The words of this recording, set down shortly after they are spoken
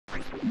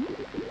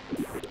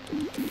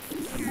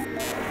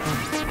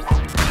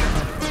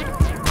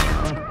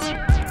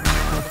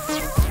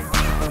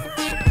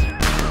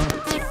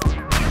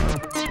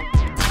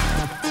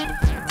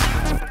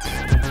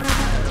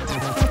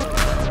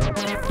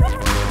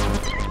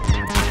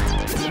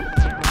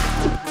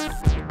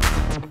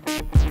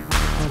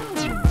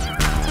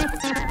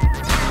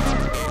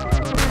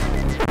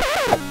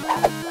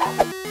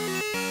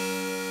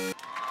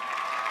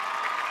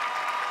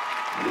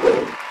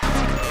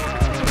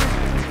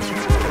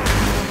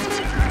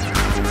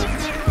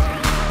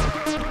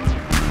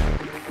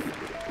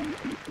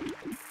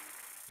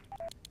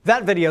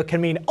that video can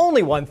mean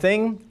only one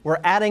thing. We're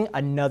adding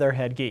another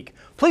head geek.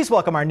 Please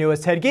welcome our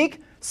newest head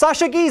geek,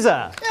 Sasha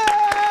Giza.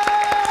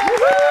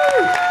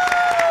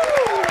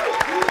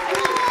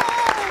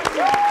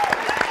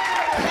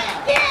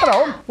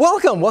 Hello.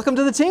 Welcome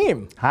to the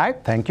team. Hi,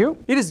 thank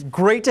you. It is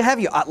great to have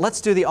you.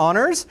 Let's do the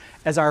honors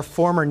as our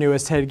former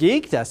newest head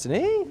geek,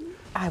 Destiny.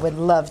 I would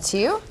love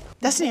to.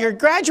 Destiny, you're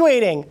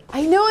graduating.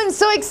 I know, I'm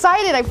so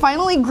excited. I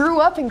finally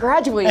grew up and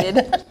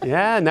graduated.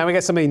 Yeah, now we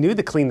got somebody new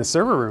to clean the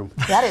server room.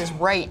 That is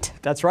right.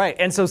 That's right.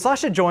 And so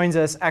Sasha joins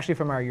us actually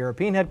from our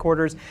European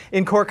headquarters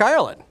in Cork,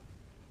 Ireland.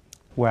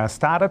 Where I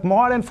started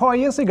more than 4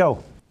 years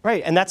ago.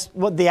 Right, and that's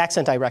what the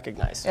accent I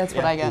recognize. That's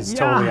what I guess. It's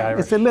totally Irish.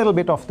 It's a little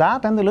bit of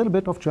that and a little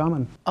bit of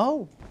German.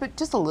 Oh. But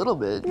just a little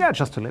bit. Yeah,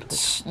 just a little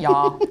bit.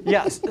 Yeah.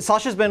 Yes,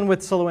 Sasha's been with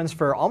SolarWinds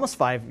for almost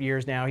 5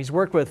 years now. He's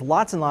worked with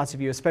lots and lots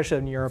of you, especially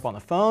in Europe on the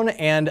phone,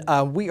 and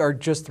we are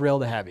just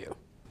thrilled to have you.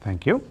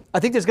 Thank you. I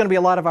think there's going to be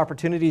a lot of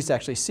opportunities to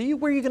actually see you.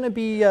 Where are you going to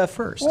be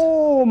first?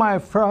 Oh, my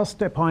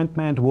first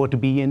appointment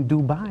would be in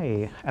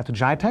Dubai at the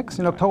GITEX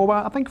in October,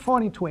 I think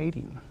 14 to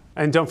 18.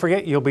 And don't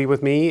forget, you'll be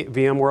with me,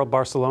 VMworld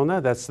Barcelona.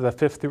 That's the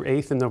 5th through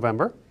 8th in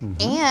November.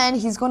 And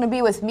he's going to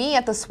be with me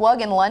at the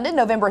SWUG in London,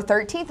 November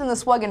 13th, and the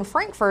SWUG in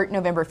Frankfurt,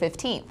 November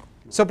 15th.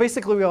 So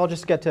basically, we all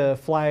just get to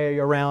fly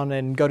around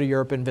and go to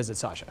Europe and visit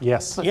Sasha.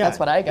 Yes. That's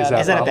what I got.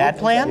 Is that a bad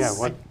plan? Yeah,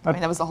 what? I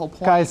mean, that was the whole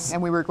point. Guys,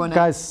 and we were going to.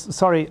 Guys,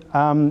 sorry.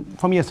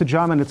 For me as a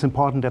German, it's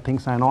important that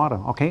things are in order,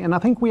 okay? And I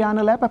think we are in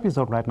a lab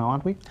episode right now,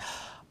 aren't we?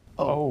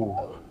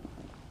 Oh.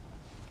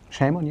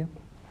 Shame on you.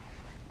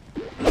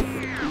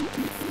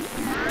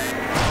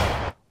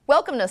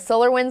 Welcome to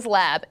SolarWinds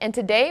Lab, and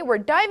today we're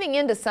diving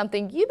into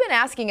something you've been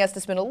asking us to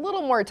spend a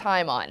little more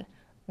time on.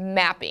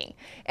 Mapping,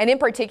 and in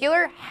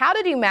particular, how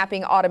to do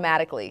mapping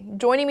automatically.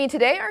 Joining me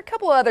today are a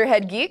couple other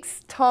head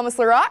geeks, Thomas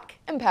LaRock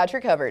and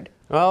Patrick Hubbard.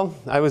 Well,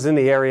 I was in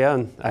the area,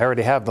 and I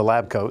already have the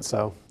lab coat,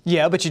 so.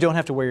 Yeah, but you don't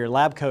have to wear your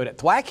lab coat at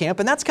THWAC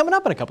Camp, and that's coming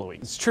up in a couple of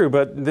weeks. It's true,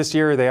 but this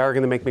year they are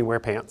going to make me wear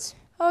pants.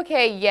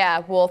 Okay,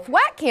 yeah, well,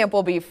 THWAC Camp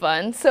will be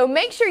fun, so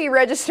make sure you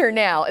register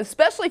now,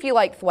 especially if you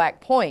like THWAC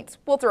points.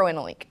 We'll throw in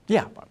a link.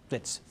 Yeah,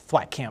 it's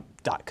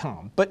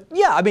thwackcamp.com. But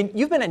yeah, I mean,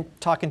 you've been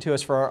talking to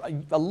us for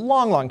a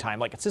long time,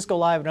 like at Cisco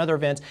Live and other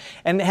events,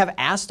 and have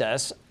asked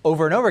us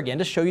over and over again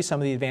to show you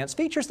some of the advanced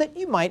features that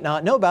you might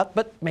not know about,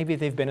 but maybe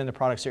they've been in the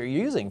products that you're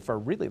using for a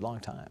really long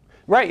time.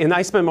 Right, and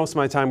I spend most of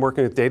my time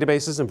working with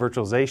databases and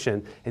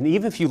virtualization, and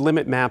even if you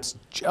limit maps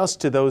just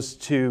to those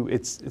two,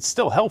 it's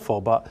still helpful,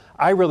 but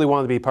I really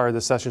want to be part of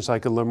this session so I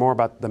could learn more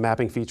about the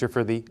mapping feature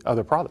for the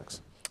other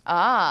products.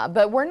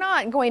 But we're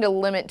not going to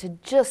limit to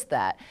just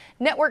that.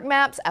 Network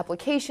maps,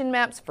 application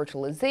maps,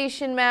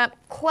 virtualization map,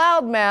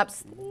 cloud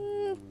maps,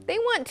 they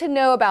want to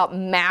know about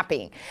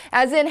mapping,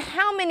 as in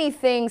how many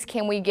things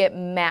can we get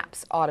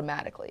maps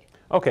automatically?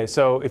 Okay,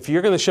 so if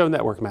you're going to show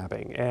network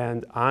mapping,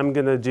 and I'm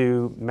going to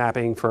do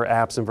mapping for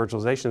apps and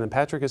virtualization, then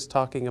Patrick is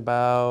talking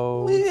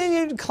about...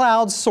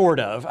 Cloud, sort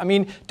of. I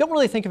mean, don't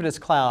really think of it as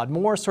cloud,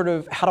 more sort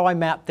of how do I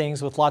map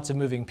things with lots of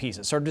moving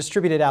pieces, sort of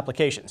distributed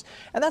applications.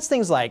 And that's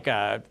things like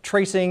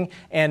tracing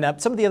and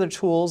some of the other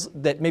tools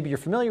that maybe you're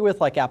familiar with,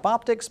 like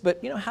AppOptics,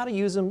 but you know how to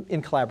use them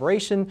in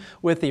collaboration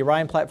with the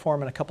Orion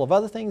platform and a couple of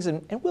other things.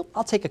 And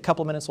I'll take a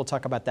couple of minutes, we'll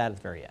talk about that at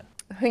the very end.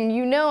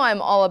 You know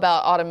I'm all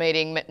about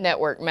automating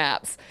network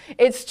maps.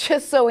 It's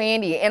just so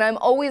handy, and I'm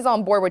always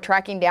on board with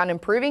tracking down and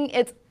improving.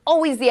 It's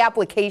always the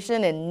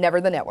application and never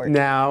the network.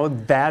 Now,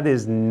 that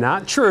is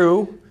not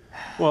true.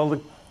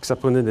 Well,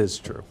 except when it is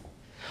true.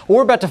 Well,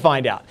 we're about to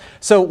find out.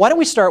 So why don't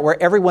we start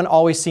where everyone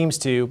always seems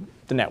to,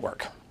 the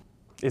network.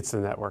 It's the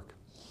network.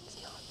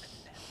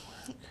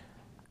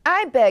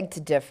 I beg to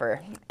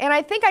differ, and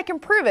I think I can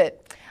prove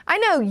it. I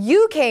know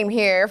you came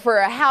here for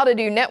a how to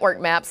do network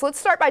maps. Let's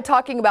start by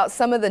talking about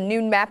some of the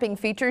new mapping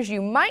features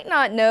you might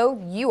not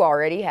know you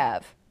already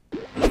have.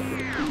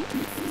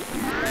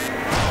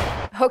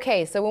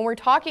 Okay, so when we're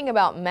talking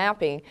about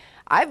mapping,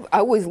 I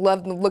always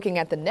loved looking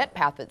at the net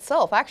path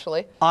itself,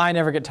 actually. I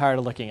never get tired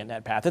of looking at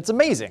NetPath. It's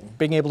amazing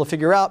being able to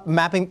figure out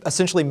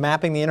essentially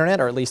mapping the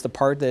internet, or at least the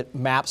part that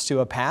maps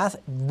to a path.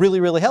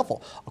 Really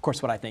helpful. Of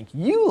course, what I think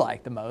you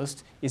like the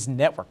most is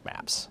network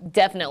maps.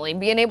 Definitely.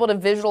 Being able to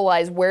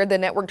visualize where the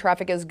network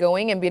traffic is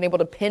going and being able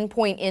to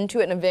pinpoint into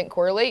it and event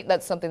correlate,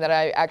 that's something that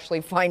I actually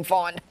find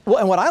fun. Well,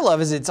 and what I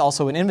love is it's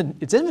also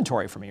it's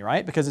inventory for me,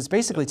 right? Because it's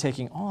basically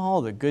taking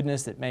all the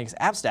goodness that makes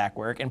AppStack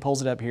work and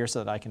pulls it up here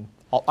so that I can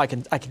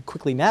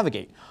quickly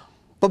navigate.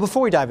 But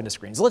before we dive into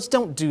screens, let's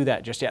don't do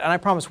that just yet. And I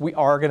promise we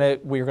are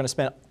gonna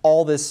spend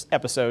all this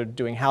episode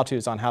doing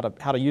how-tos on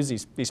how to use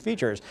these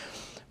features.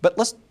 But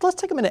let's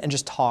take a minute and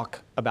just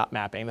talk about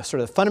mapping, the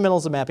sort of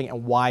fundamentals of mapping,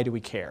 and why do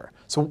we care?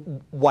 So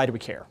why do we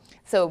care?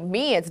 So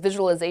me, it's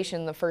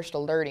visualization, the first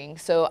alerting.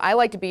 So I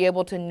like to be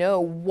able to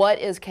know what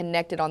is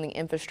connected on the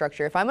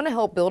infrastructure. If I'm going to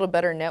help build a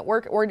better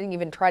network or to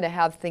even try to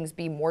have things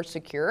be more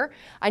secure,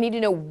 I need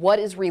to know what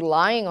is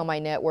relying on my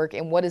network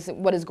and what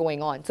is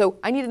going on. So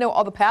I need to know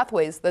all the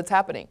pathways that's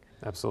happening.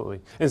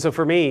 Absolutely. And so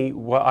for me,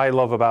 what I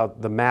love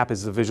about the map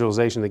is the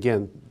visualization.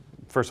 Again,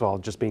 first of all,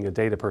 just being a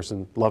data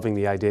person, loving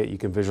the idea that you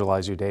can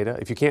visualize your data.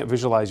 If you can't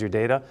visualize your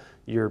data,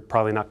 you're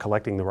probably not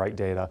collecting the right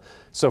data.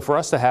 So for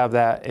us to have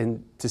that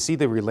and to see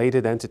the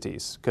related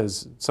entities,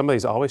 because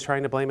somebody's always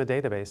trying to blame a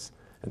database,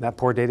 and that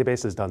poor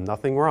database has done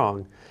nothing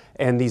wrong.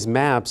 And these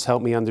maps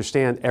help me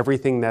understand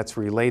everything that's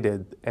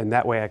related, and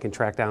that way I can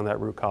track down that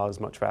root cause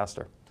much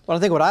faster. Well, I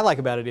think what I like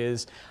about it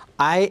is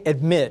I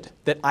admit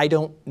that I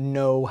don't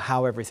know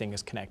how everything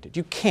is connected.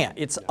 You can't.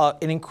 It's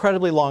an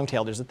incredibly long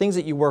tail. There's the things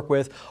that you work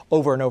with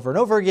over and over and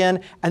over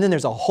again, and then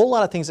there's a whole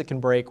lot of things that can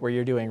break where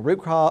you're doing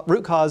root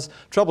cause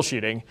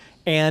troubleshooting,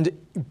 and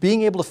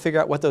being able to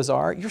figure out what those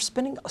are, you're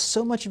spending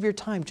so much of your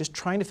time just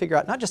trying to figure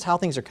out not just how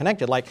things are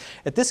connected. Like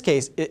at this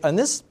case, at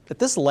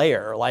this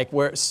layer, like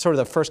where it's sort of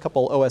the first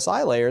couple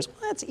OSI layers, well,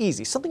 that's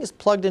easy. Something is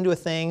plugged into a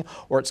thing,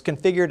 or it's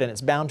configured and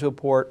it's bound to a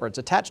port, or it's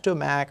attached to a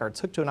Mac, or it's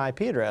hooked to an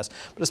IP address.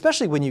 But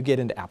especially when you get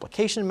into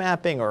application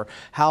mapping or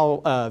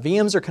how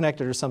VMs are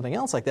connected or something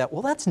else like that,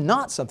 well, that's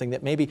not something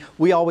that maybe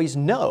we always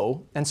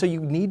know. And so you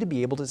need to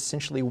be able to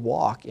essentially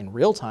walk in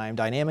real time,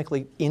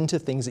 dynamically into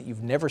things that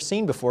you've never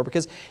seen before,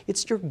 because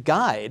it's your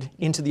guide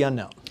into the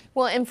unknown.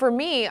 Well, and for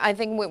me, I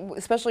think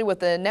especially with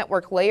the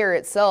network layer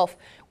itself,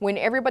 when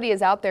everybody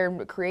is out there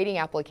creating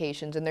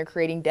applications and they're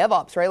creating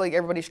DevOps, right? Like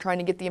everybody's trying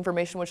to get the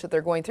information which that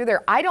they're going through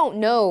there. I don't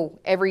know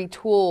every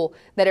tool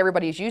that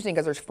everybody's using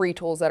because there's free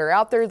tools that are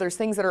out there. There's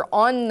things that are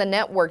on the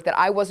network that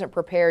I wasn't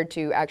prepared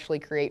to actually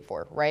create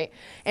for, right?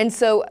 And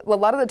so a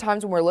lot of the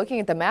times when we're looking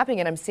at the mapping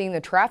and I'm seeing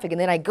the traffic, and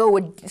then I go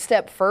a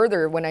step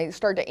further when I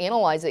start to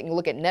analyze it and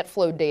look at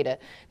NetFlow data,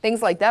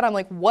 things like that, I'm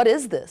like, what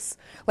is this?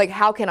 Like,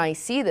 how can I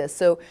see this?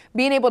 So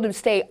being able to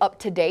stay up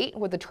to date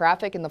with the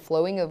traffic and the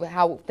flowing of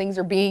how things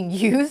are being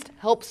used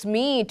helps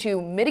me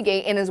to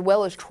mitigate and as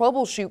well as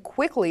troubleshoot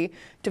quickly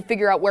to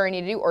figure out where I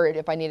need to do, or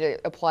if I need to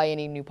apply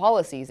any new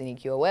policies, any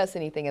QoS,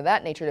 anything of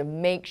that nature to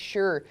make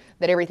sure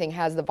that everything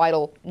has the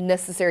vital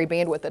necessary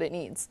bandwidth that it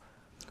needs.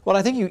 Well,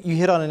 I think you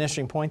hit on an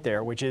interesting point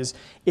there, which is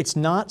it's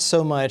not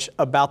so much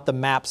about the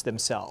maps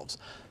themselves.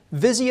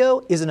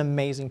 Visio is an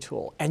amazing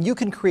tool, and you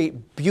can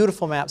create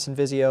beautiful maps in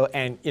Visio,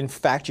 and in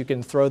fact, you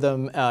can throw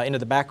them into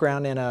the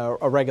background in a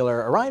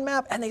regular Orion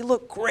map, and they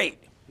look great.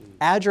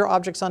 Add your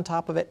objects on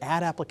top of it,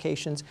 add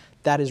applications,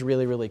 that is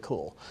really, really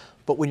cool.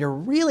 But when you're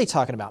really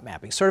talking about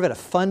mapping, sort of at a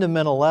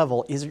fundamental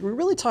level, is you're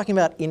really talking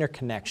about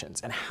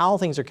interconnections and how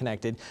things are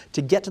connected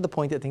to get to the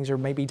point that things are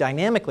maybe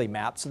dynamically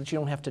mapped so that you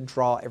don't have to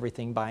draw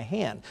everything by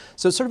hand.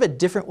 So it's sort of a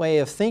different way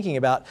of thinking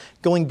about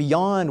going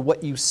beyond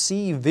what you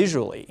see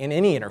visually in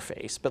any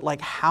interface, but like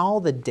how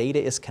the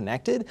data is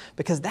connected,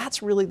 because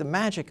that's really the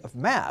magic of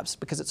maps,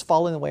 because it's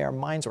following the way our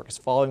minds work, it's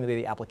following the way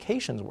the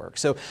applications work.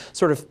 So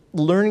sort of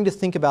learning to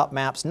think about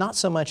maps not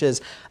so much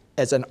as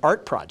an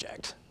art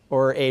project,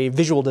 or a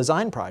visual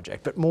design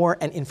project, but more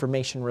an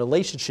information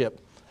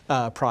relationship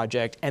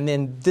project. And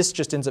then this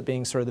just ends up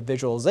being sort of the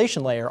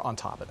visualization layer on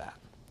top of that.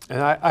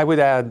 And I would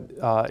add,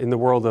 in the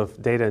world of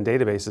data and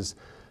databases,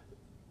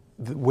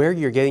 where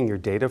you're getting your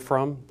data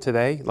from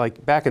today,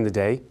 like back in the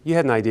day, you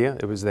had an idea,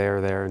 it was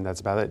there, and that's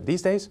about it.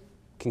 These days, it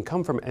can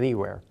come from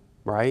anywhere,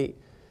 right?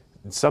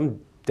 Some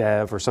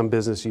dev or some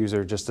business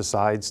user just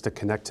decides to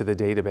connect to the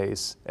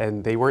database,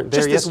 and they weren't there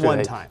just yesterday. Just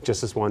one time.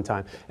 Just this one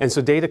time. And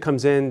so data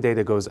comes in,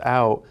 data goes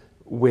out.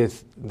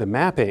 With the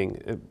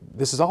mapping,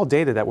 this is all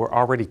data that we're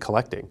already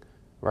collecting,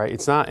 right?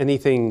 It's not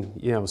anything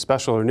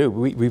special or new.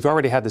 We've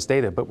already had this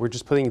data, but we're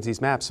just putting it into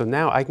these maps. So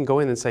now I can go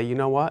in and say, you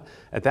know what?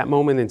 At that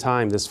moment in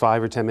time, this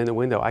 5 or 10 minute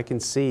window, I can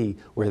see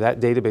where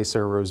that database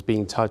server is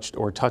being touched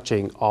or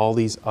touching all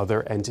these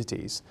other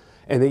entities.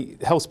 And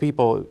it helps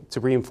people to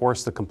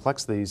reinforce the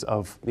complexities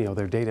of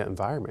their data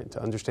environment,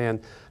 to understand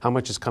how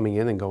much is coming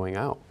in and going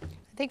out.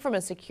 I think from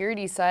a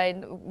security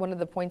side, one of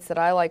the points that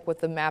I like with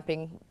the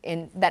mapping,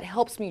 and that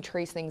helps me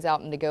trace things out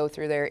and to go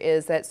through there,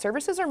 is that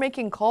services are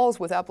making calls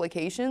with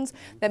applications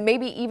that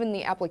maybe even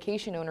the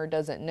application owner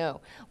doesn't know.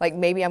 Like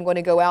maybe I'm going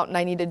to go out and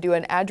I need to do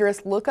an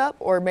address lookup,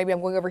 or maybe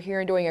I'm going over here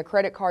and doing a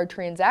credit card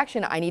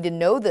transaction. I need to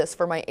know this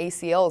for my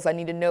ACLs. I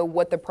need to know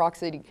what the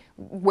proxy,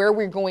 where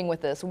we're going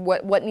with this,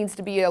 what needs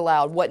to be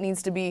allowed, what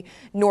needs to be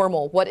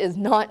normal, what is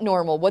not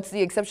normal, what's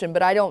the exception.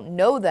 But I don't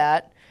know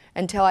that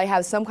until I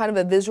have some kind of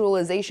a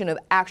visualization of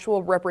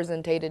actual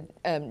represented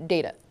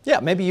data. Yeah,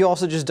 maybe you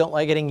also just don't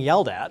like getting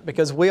yelled at,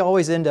 because we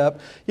always end up,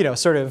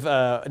 sort of,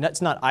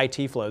 it's not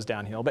IT flows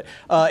downhill, but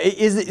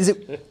is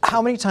it,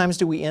 how many times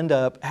do we end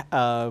up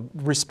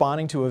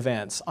responding to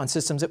events on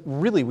systems that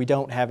really we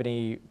don't have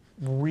any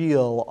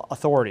real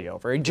authority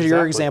over? To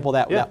your example,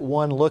 that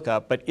one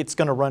lookup, but it's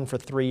going to run for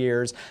 3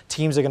 years,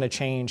 teams are going to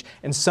change,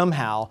 and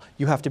somehow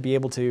you have to be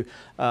able to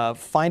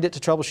find it to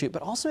troubleshoot,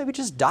 but also maybe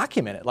just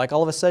document it. Like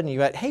all of a sudden you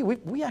got, hey,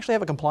 we actually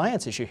have a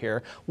compliance issue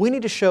here. We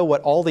need to show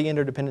what all the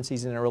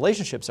interdependencies in our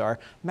relationships are.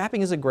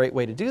 Mapping is a great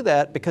way to do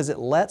that, because it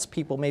lets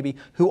people maybe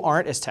who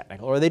aren't as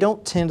technical, or they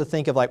don't tend to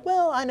think of like,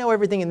 well, I know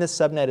everything in this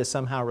subnet is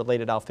somehow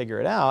related, I'll figure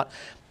it out.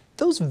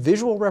 Those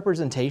visual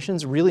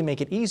representations really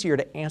make it easier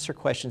to answer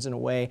questions in a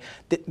way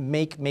that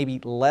make maybe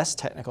less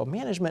technical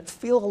management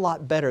feel a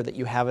lot better that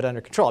you have it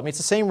under control. I mean, it's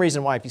the same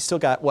reason why if you still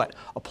got,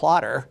 a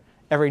plotter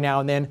every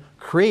now and then,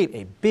 create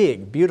a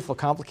big, beautiful,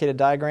 complicated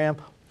diagram,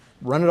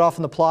 run it off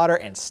in the plotter,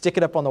 and stick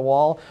it up on the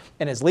wall.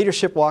 And as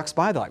leadership walks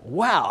by, they're like,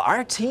 wow,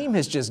 our team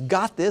has just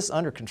got this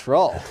under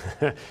control.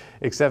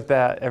 Except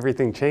that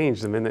everything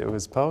changed the minute it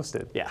was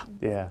posted. Yeah.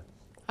 Yeah.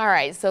 All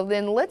right, so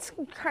then let's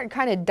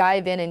kind of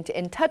dive in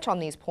and touch on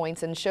these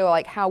points and show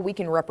like how we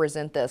can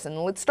represent this. And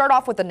let's start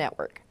off with the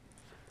network.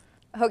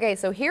 Okay,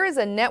 so here is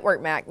a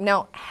network map.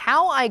 Now,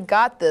 how I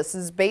got this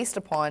is based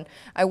upon,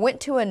 I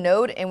went to a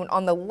node, and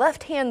on the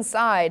left-hand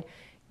side,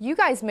 you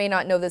guys may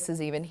not know this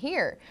is even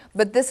here,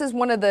 but this is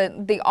one of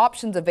the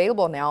options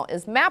available now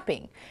is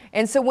mapping.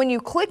 And so when you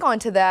click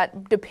onto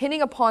that,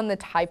 depending upon the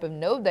type of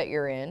node that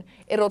you're in,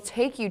 it'll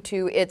take you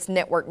to its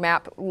network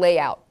map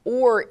layout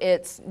or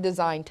its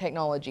design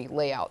technology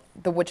layout,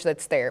 which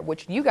that's there,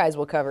 which you guys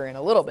will cover in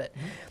a little bit.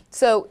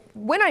 So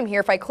when I'm here,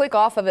 if I click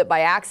off of it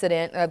by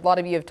accident, a lot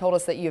of you have told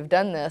us that you've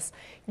done this,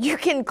 you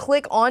can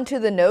click onto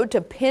the node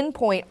to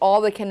pinpoint all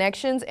the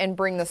connections and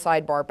bring the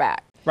sidebar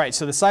back. Right,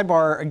 so the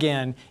sidebar,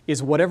 again,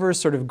 is whatever is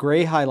sort of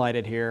gray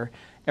highlighted here.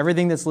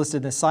 Everything that's listed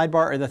in the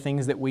sidebar are the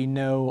things that we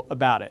know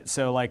about it.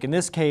 So like in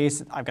this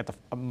case, I've got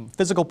the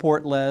physical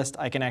port list.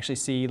 I can actually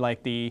see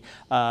like the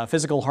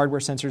physical hardware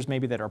sensors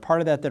maybe that are part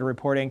of that are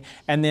reporting.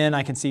 And then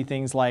I can see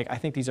things like, I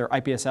think these are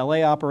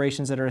IPSLA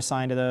operations that are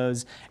assigned to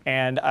those.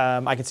 And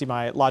I can see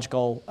my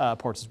logical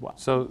ports as well.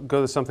 So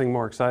go to something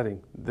more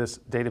exciting, this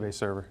database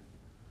server.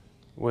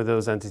 What do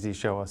those entities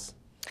show us?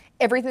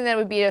 Everything that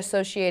would be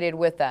associated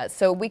with that.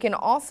 So we can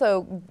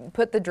also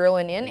put the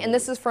drilling in, and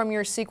this is from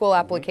your SQL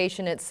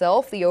application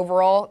itself, the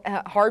overall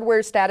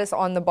hardware status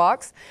on the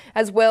box,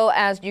 as well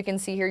as you can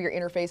see here your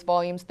interface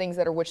volumes, things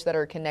that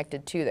are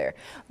connected to there.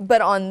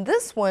 But on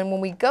this one,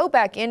 when we go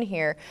back in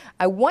here,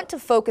 I want to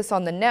focus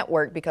on the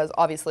network because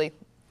obviously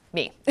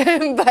me.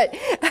 But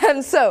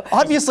so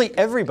obviously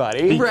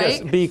everybody.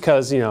 Right?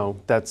 Because, you know,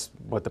 that's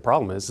what the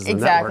problem is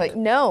exactly. a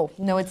network.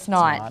 No, it's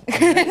not.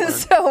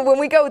 So when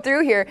we go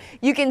through here,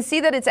 you can see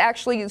that it's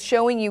actually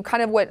showing you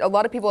kind of what a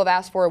lot of people have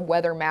asked for,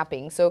 weather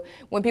mapping. So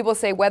when people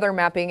say weather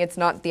mapping, it's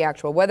not the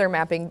actual weather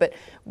mapping, but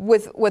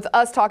with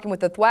us talking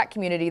with the THWAC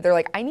community, they're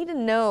like, I need to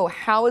know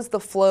how is the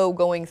flow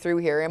going through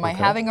here? Am I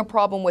having a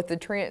problem with the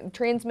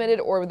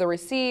transmitted or the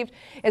received?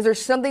 Is there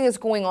something that's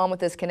going on with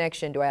this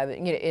connection? Do I have it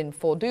in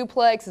full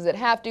duplex? Is it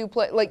half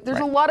duplex? Like there's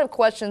a lot of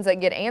questions that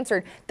get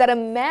answered that a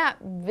map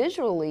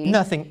visually.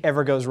 Nothing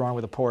ever goes wrong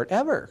with a port,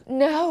 ever.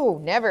 No,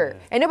 never.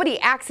 And nobody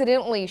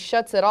accidentally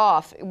shuts it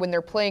off when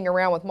they're playing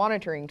around with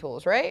monitoring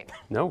tools, right?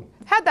 No.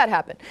 How'd that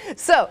happen?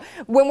 So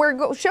when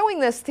we're showing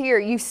this here,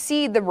 you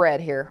see the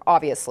red here,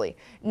 obviously.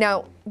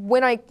 Now,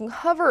 when I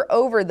hover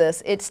over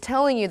this, it's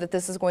telling you that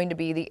this is going to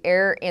be the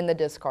air and the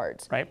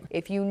discards. Right.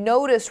 If you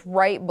notice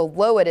right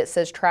below it, it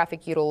says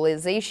traffic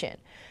utilization.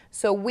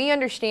 So we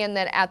understand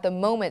that at the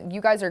moment, you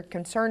guys are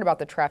concerned about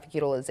the traffic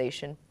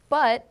utilization,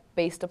 but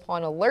based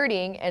upon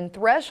alerting and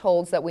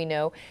thresholds that we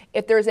know,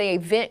 if there's an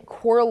event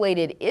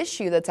correlated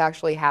issue that's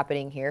actually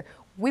happening here,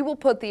 we will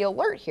put the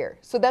alert here.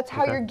 So that's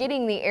how you're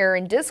getting the error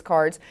and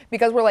discards,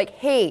 because we're like,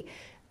 hey,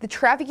 the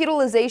traffic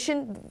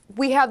utilization,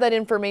 we have that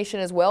information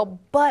as well,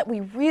 but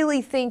we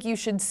really think you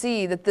should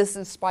see that this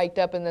is spiked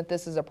up and that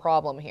this is a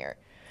problem here.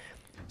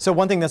 So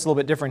one thing that's a little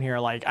bit different here,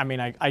 like, I mean,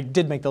 I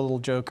did make the little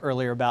joke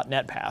earlier about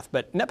NetPath,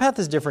 but NetPath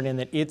is different in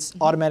that it's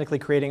automatically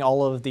creating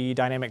all of the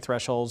dynamic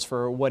thresholds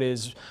for what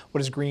is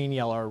green,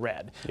 yellow, or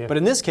red. Yeah. But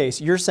in this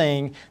case, you're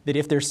saying that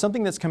if there's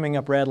something that's coming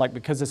up red, like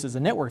because this is a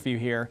network view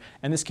here,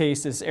 in this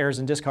case, this errors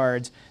and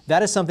discards,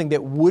 that is something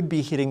that would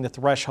be hitting the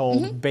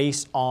threshold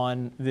based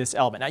on this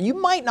element. Now, you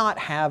might not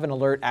have an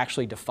alert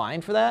actually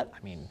defined for that.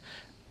 I mean,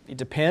 it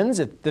depends.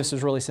 If this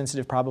is really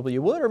sensitive, probably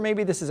you would, or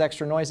maybe this is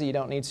extra noisy, you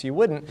don't need, so you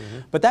wouldn't.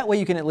 But that way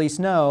you can at least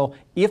know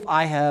if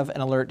I have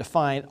an alert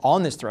defined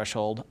on this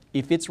threshold,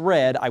 if it's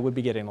red, I would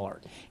be getting an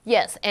alert.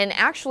 Yes, and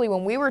actually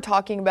when we were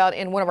talking about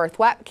in one of our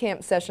THWAC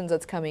camp sessions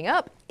that's coming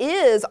up,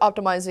 is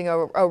optimizing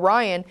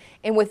Orion,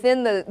 and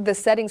within the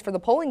settings for the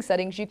polling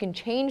settings, you can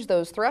change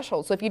those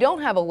thresholds. So if you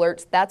don't have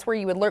alerts, that's where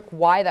you would look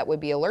why that would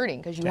be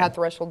alerting, because you have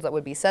thresholds that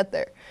would be set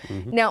there.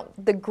 Now,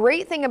 the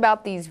great thing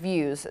about these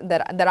views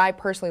that I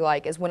personally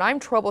like is when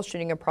I'm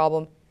troubleshooting a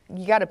problem,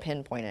 you got to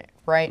pinpoint it,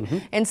 right?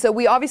 And so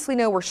we obviously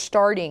know we're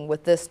starting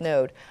with this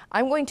node.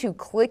 I'm going to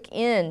click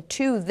in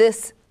to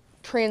this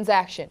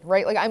transaction,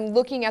 right? Like I'm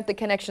looking at the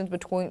connections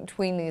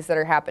between these that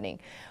are happening.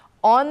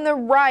 On the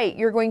right,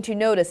 you're going to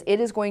notice it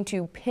is going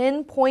to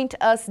pinpoint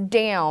us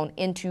down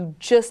into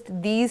just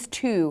these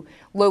two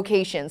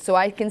locations. So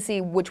I can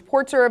see which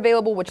ports are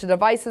available, which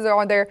devices are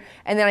on there,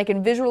 and then I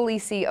can visually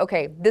see,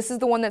 okay, this is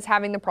the one that's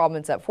having the problem.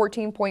 It's at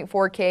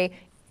 14.4K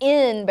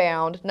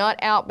inbound, not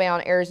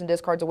outbound errors and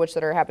discards of which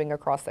that are happening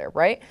across there,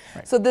 right?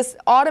 So this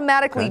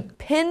automatically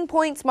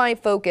pinpoints my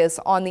focus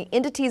on the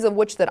entities of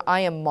which that I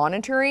am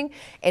monitoring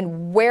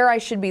and where I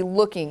should be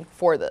looking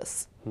for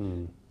this.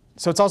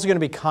 So it's also going to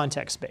be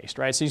context-based,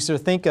 right? So you sort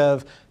of think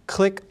of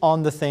click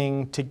on the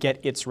thing to get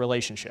its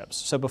relationships.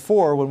 So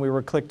before, when we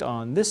were clicked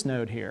on this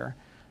node here,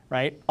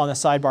 right? On the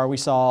sidebar, we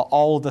saw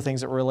all of the things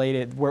that were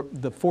related, were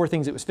the 4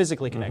 things it was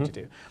physically connected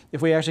to.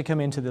 If we actually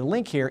come into the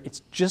link here,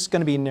 it's just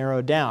going to be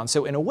narrowed down.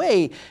 So in a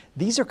way,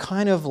 these are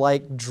kind of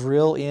like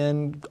drill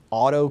in,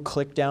 auto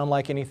click down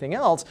like anything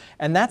else.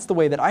 And that's the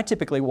way that I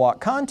typically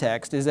walk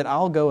context, is that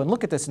I'll go and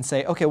look at this and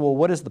say, okay, well,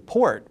 what is the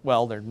port?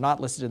 Well, they're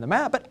not listed in the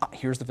map, but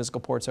here's the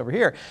physical ports over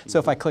here. So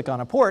if I click on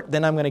a port,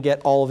 then I'm going to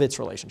get all of its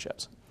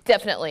relationships.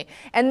 Definitely.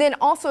 And then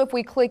also if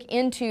we click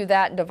into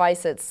that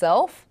device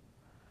itself,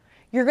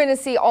 you're going to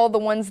see all the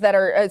ones that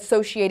are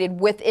associated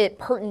with it,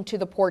 pertinent to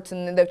the ports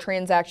and the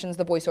transactions,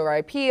 the voice over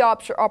IP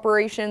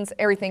operations,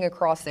 everything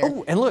across there.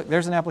 Oh, and look,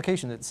 there's an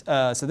application that's,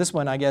 so this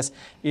one, I guess,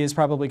 is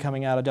probably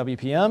coming out of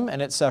WPM,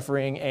 and it's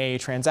suffering a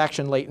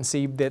transaction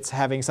latency that's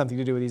having something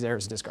to do with these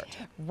errors and discards.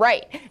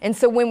 Right. And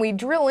so when we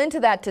drill into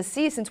that to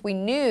see, since we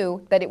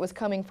knew that it was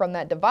coming from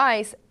that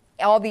device,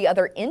 all the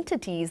other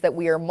entities that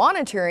we are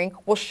monitoring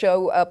will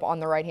show up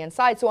on the right-hand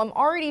side. So I'm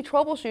already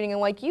troubleshooting,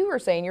 and like you were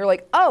saying, you're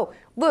like, oh,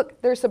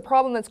 look, there's a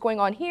problem that's going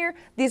on here.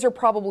 These are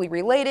probably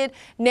related.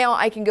 Now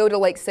I can go to,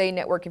 like, say,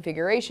 Network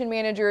Configuration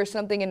Manager or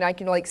something, and I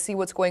can, like, see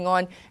what's going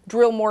on,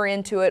 drill more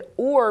into it,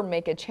 or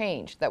make a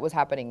change that was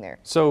happening there.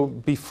 So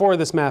before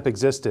this map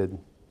existed,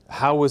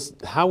 how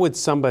would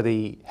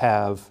somebody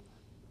have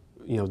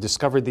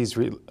discovered these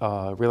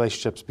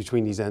relationships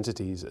between these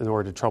entities in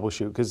order to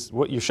troubleshoot? Because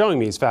what you're showing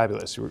me is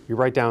fabulous. You're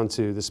right down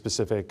to the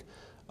specific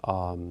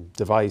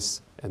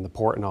device and the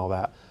port and all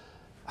that.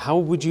 How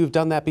would you have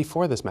done that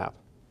before this map?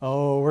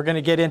 Oh, we're going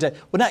to get into,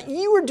 well, now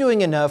you were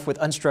doing enough with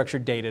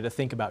unstructured data to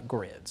think about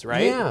grids,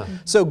 right? Yeah.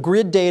 So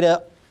grid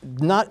data,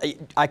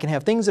 I can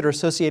have things that are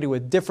associated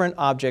with different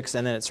objects,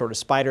 and then it sort of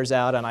spiders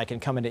out, and I can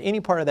come into any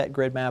part of that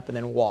grid map and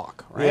then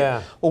walk, right?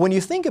 Yeah. Well, when you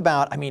think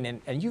about, I mean,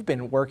 and you've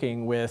been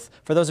working with,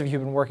 for those of you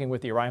who've been working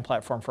with the Orion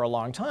platform for a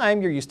long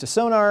time, you're used to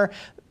sonar.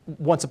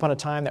 Once upon a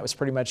time, that was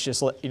pretty much just,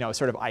 sort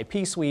of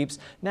IP sweeps.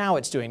 Now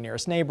it's doing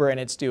nearest neighbor, and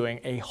it's doing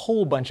a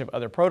whole bunch of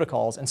other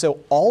protocols. And so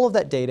all of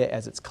that data,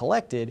 as it's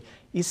collected,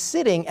 is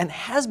sitting and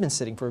has been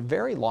sitting for a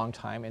very long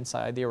time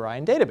inside the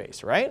Orion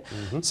database, right?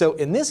 So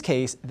in this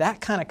case,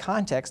 that kind of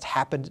context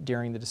happened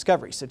during the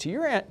discovery. So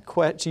the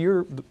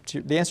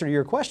answer to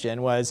your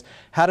question was,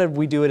 how did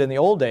we do it in the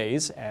old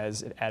days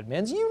as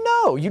admins?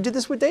 You did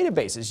this with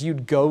databases.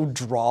 You'd go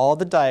draw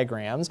the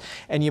diagrams,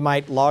 and you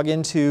might log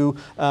into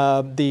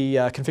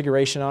the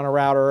configuration on a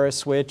router or a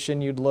switch,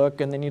 and you'd look,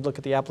 and then you'd look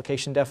at the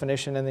application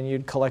definition, and then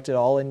you'd collect it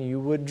all, and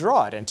you would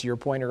draw it. And to your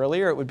point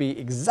earlier, it would be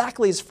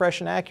exactly as fresh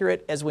and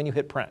accurate as when you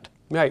hit print.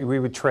 Right, we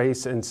would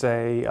trace and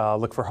say,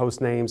 look for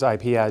host names,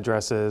 IP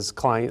addresses,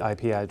 client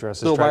IP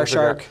addresses. Little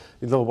Wireshark.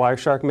 Little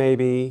Wireshark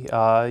maybe.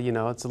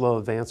 It's a little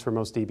advanced for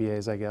most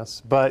DBAs, I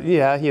guess. But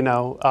yeah,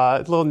 little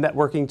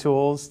networking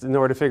tools in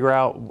order to figure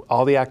out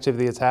all the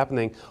activity that's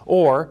happening.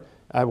 Or,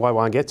 what I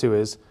want to get to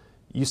is,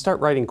 you start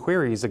writing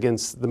queries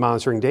against the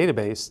monitoring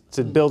database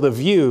to build a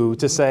view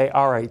to say,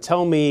 all right,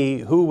 tell me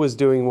who was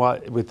doing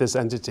what with this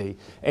entity.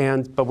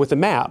 But with the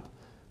map,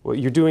 what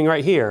you're doing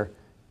right here,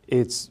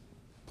 it's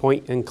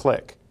point and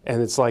click.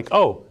 And it's like,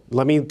 oh,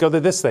 let me go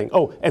to this thing.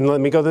 Oh, and let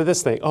me go to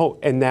this thing. Oh,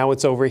 and now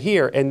it's over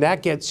here. And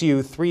that gets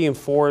you 3 and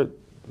 4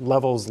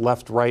 levels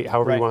left, right,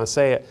 however you want to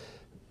say it,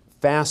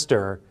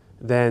 faster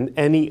than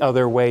any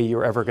other way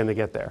you're ever going to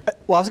get there.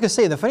 Well, I was going to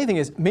say, the funny thing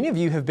is, many of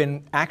you have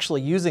been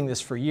actually using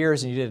this for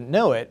years and you didn't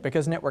know it,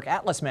 because Network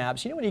Atlas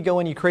maps, when you go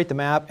in, you create the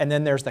map, and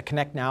then there's the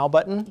Connect Now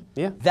button.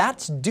 Yeah.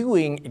 That's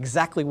doing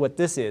exactly what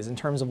this is in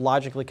terms of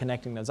logically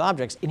connecting those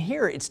objects. In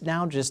here, it's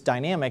now just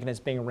dynamic, and it's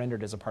being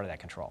rendered as a part of that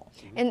control.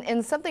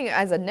 And something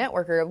as a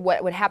networker,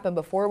 what would happen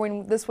before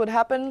when this would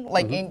happen,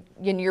 like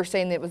you're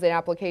saying that it was an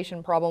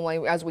application problem,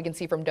 like, as we can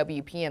see from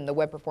WPM, the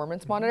Web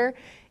Performance Monitor,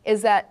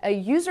 is that a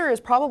user is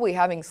probably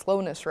having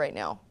slowness right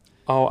now.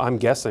 Oh, I'm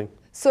guessing.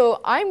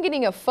 So I'm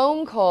getting a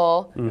phone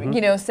call,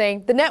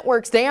 saying the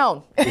network's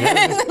down.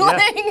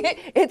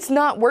 It's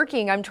not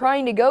working. I'm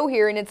trying to go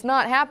here and it's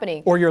not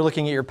happening. Or you're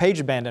looking at your page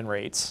abandon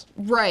rates.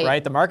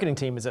 Right. The marketing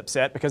team is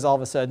upset because all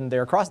of a sudden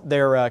their kind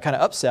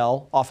of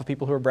upsell off of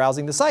people who are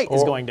browsing the site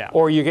is going down.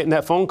 Or you're getting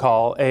that phone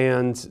call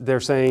and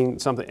they're saying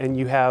something, and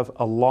you have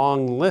a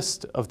long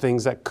list of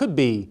things that could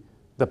be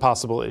the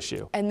possible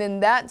issue. And then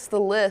that's the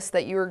list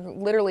that you're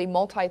literally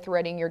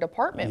multi-threading your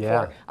department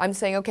for. I'm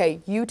saying, okay,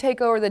 you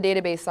take over the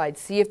database side,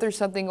 see if there's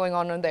something going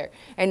on there.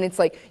 And it's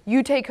like,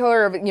 you take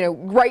care of,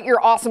 write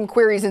your awesome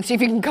queries and see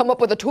if you can come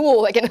up with a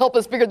tool that can help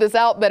us figure this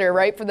out better,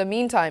 right, for the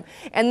meantime.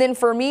 And then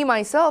for me,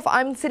 myself,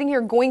 I'm sitting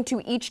here going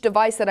to each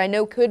device that I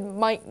know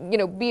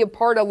might be a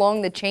part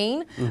along the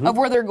chain of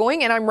where they're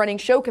going, and I'm running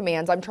show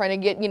commands. I'm trying to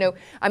get,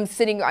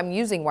 I'm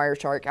using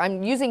Wireshark.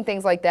 I'm using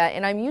things like that,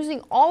 and I'm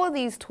using all of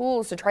these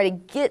tools to try to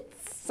get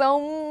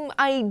some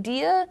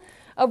idea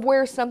of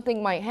where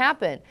something might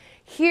happen.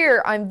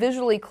 Here, I'm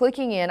visually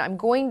clicking in, I'm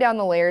going down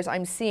the layers,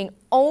 I'm seeing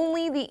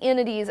only the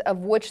entities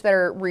of which that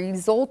are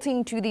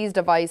resulting to these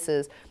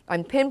devices.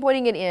 I'm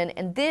pinpointing it in,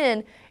 and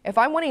then if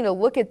I'm wanting to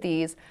look at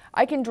these,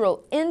 I can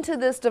drill into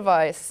this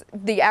device,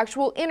 the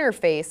actual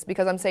interface,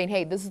 because I'm saying,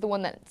 hey, this is the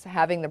one that's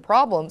having the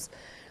problems.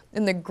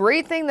 And the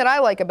great thing that I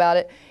like about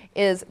it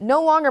is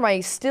no longer am I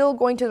still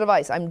going to the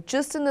device. I'm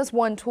just in this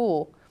one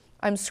tool.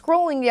 I'm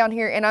scrolling down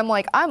here and I'm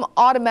like, I'm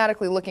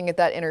automatically looking at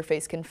that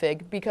interface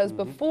config because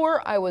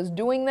before I was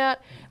doing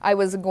that, I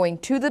was going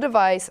to the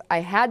device, I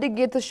had to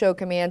get the show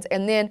commands,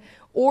 and then,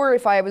 or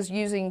if I was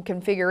using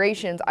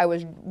configurations, I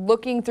was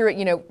looking through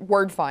it,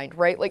 word find,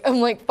 right? Like,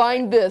 I'm like,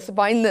 find this,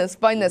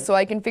 so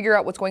I can figure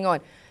out what's going on.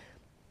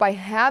 By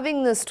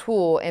having this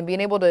tool and being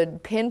able to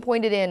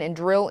pinpoint it in and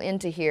drill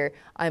into here,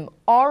 I'm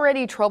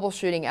already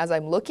troubleshooting as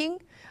I'm looking.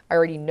 I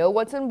already know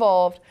what's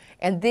involved.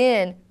 And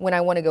then when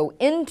I want to go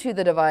into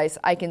the device,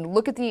 I can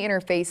look at the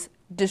interface,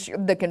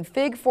 the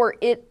config for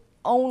it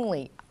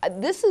only.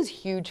 This is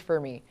huge for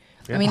me.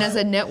 I mean, as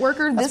a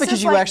networker, That's this because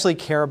is you like, actually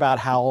care about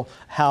how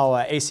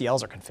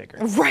ACLs are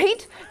configured.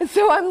 right?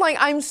 So I'm like,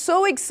 I'm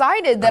so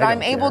excited that I I'm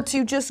don't able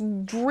care. to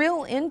just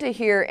drill into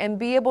here and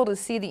be able to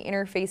see the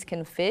interface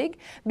config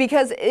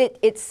because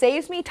it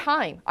saves me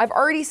time. I've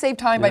already saved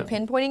time by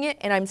pinpointing it,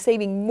 and I'm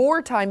saving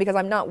more time because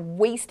I'm not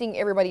wasting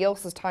everybody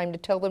else's time to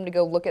tell them to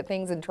go look at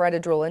things and try to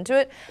drill into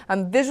it.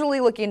 I'm visually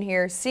looking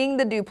here, seeing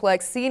the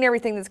duplex, seeing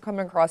everything that's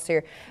coming across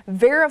here,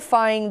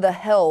 verifying the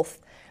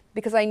health,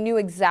 because I knew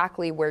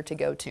exactly where to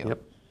go to.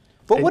 Yep.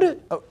 But what if,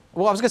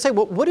 well, I was going to say,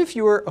 what if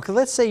you were, okay,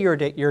 let's say you're a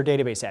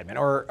database admin,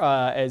 or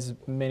as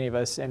many of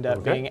us end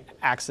up being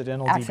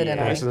accidental DBAs.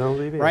 Accidental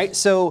DBAs. Right?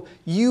 So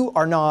you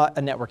are not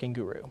a networking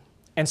guru.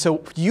 And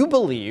so you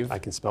believe, I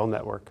can spell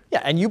network.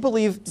 yeah, and you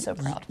believe, So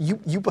proud.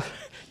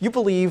 You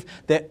believe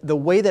that the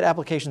way that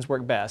applications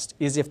work best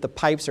is if the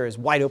pipes are as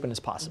wide open as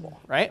possible,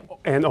 right?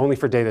 And only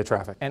for data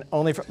traffic. And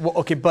only for, well,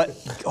 okay, but,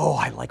 oh,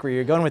 I like where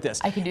you're going with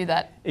this. I can do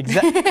that.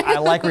 Exactly. I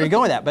like where you're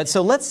going with that. But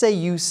so let's say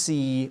you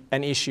see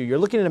an issue. You're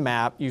looking at a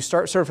map. You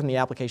start sort of from the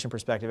application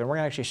perspective, and we're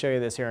going to actually show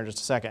you this here in just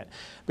a second.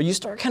 But you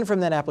start kind of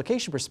from that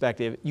application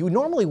perspective. You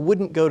normally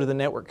wouldn't go to the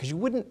network because you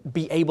wouldn't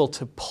be able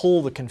to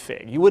pull the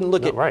config. You wouldn't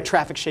look at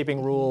traffic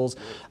shaping rules,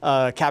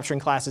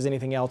 capturing classes,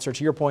 anything else, or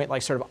to your point,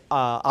 like sort of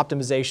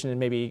optimization and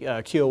maybe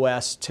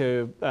QoS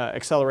to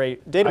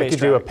accelerate database I could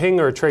do a ping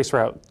or a trace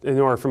route in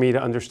order for me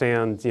to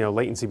understand,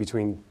 latency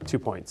between 2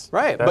 points.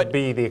 Right, That'd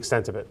be the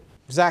extent of it.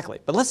 Exactly.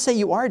 But let's say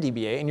you are a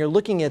DBA and you're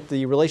looking at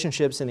the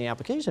relationships in the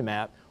application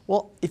map.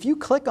 Well, if you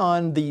click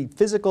on the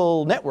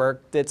physical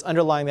network that's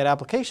underlying that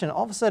application,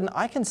 all of a sudden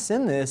I can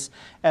send this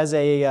as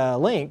a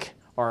link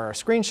or a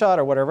screenshot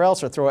or whatever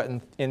else, or throw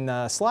it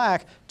in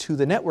Slack to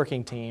the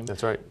networking team.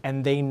 That's right.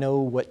 And they know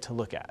what to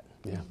look at.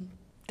 Yeah.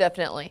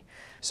 Definitely.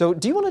 So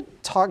do you want to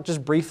talk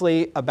just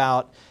briefly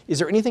about, is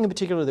there anything in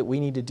particular that we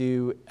need to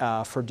do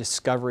for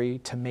discovery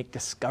to make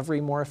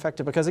discovery more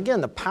effective? Because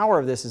again, the power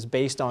of this is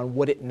based on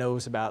what it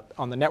knows about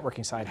on the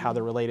networking side, how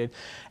they're related.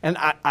 And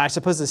I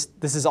suppose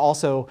this is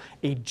also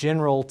a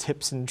general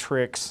tips and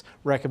tricks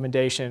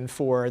recommendation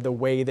for the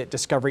way that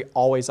discovery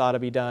always ought to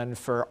be done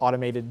for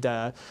automated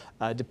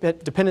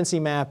dependency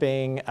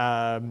mapping,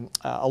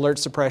 alert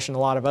suppression, a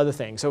lot of other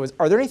things. So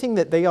are there anything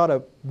that they ought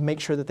to make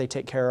sure that they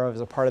take care of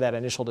as a part of that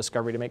initial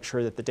discovery to make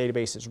sure that the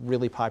database is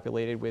really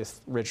populated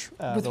with rich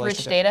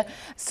data?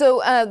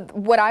 So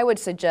what I would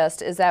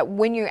suggest is that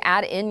when you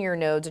add in your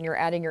nodes and you're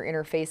adding your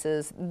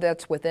interfaces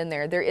that's within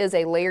there, there is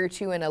a layer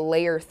 2 and a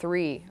layer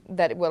 3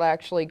 that will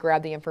actually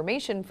grab the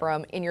information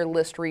from in your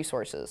list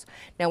resources.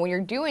 Now when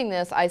you're doing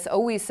this, I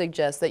always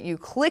suggest that you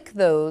click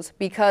those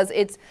because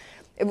it's,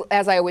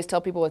 as I always tell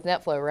people with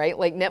NetFlow, right?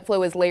 Like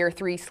NetFlow is layer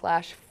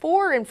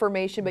 3/4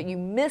 information, but you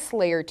miss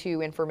layer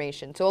 2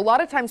 information. So a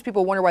lot of times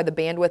people wonder why the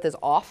bandwidth is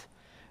off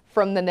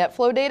from the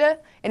NetFlow data,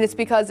 and it's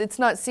because it's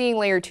not seeing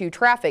layer 2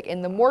 traffic.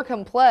 And the more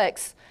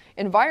complex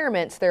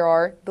environments there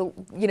are,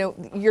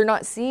 you're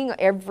not seeing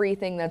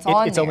everything that's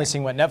on It's there. only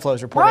seeing what NetFlow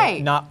is reporting,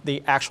 Right. not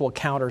the actual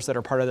counters that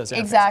are part of those interfaces.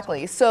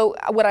 Exactly. So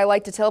what I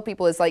like to tell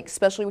people is, like,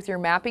 especially with your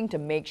mapping, to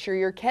make sure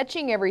you're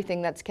catching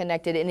everything that's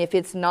connected, and if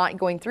it's not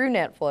going through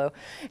NetFlow,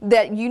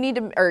 that you need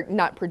to, or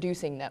not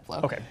producing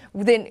NetFlow. Okay.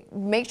 Then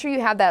make sure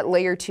you have that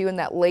layer 2 and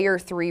that layer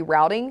 3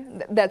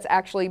 routing that's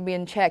actually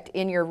being checked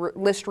in your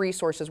list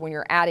resources when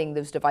you're adding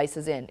those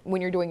devices in,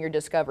 when you're doing your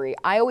discovery.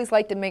 I always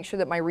like to make sure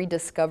that my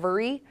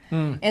rediscovery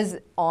is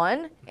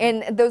on,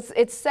 and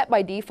it's set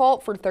by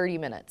default for 30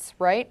 minutes,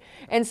 right?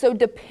 And so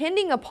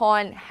depending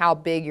upon how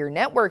big your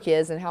network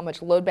is and how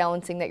much load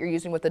balancing that you're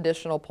using with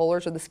additional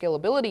pollers or the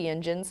scalability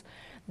engines,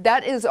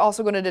 that is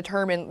also going to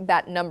determine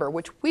that number,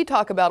 which we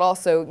talk about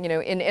also,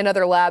 in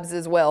other labs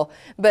as well.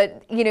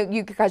 But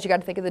you got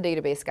to think of the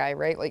database guy,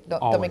 right? Like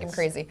don't make him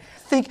crazy.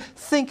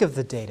 Think of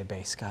the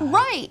database guy.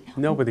 Right.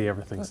 Nobody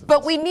ever thinks of But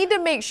this. we need to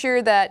make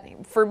sure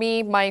that, for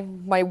me, my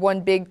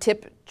one big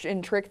tip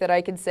and trick that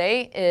I could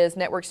say is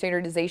network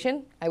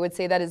standardization. I would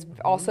say that is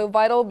also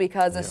vital,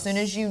 because as soon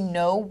as you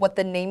know what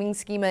the naming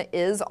schema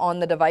is on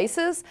the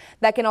devices,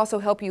 that can also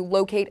help you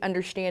locate,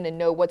 understand, and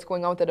know what's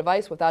going on with the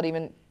device without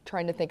even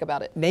trying to think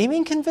about it.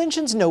 Naming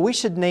conventions? No, we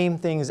should name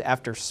things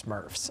after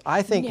Smurfs.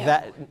 I think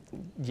that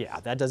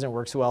doesn't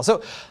work so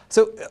well.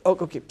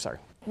 Okay, sorry.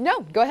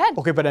 No, go ahead.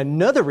 Okay, but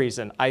another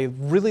reason I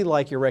really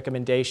like your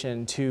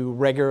recommendation to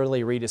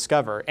regularly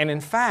rediscover, and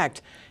in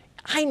fact,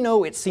 I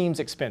know it seems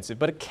expensive,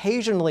 but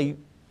occasionally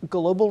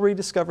global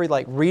rediscovery,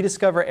 like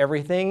rediscover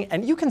everything,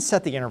 and you can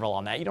set the interval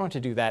on that. You don't have to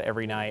do that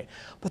every night.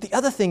 But the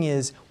other thing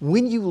is,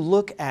 when you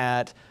look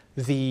at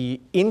the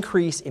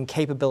increase in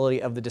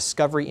capability of the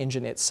discovery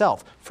engine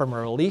itself, from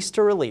release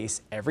to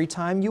release, every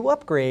time you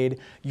upgrade,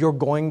 you're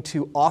going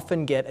to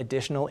often get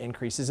additional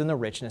increases in the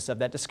richness of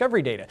that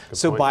discovery data.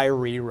 So by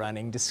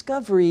rerunning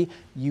discovery,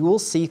 you will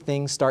see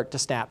things start to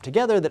snap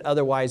together that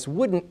otherwise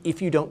wouldn't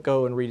if you don't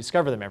go and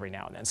rediscover them every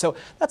now and then. So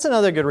that's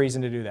another good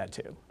reason to do that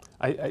too.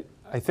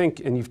 I think,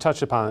 and you've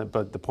touched upon it,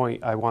 but the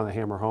point I want to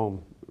hammer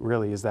home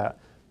really is that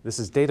this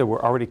is data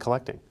we're already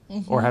collecting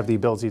or have the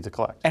ability to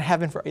collect. And have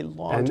been for a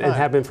long time. And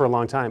have been for a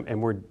long time.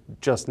 And we're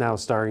just now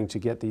starting to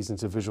get these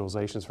into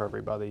visualizations for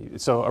everybody.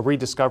 So a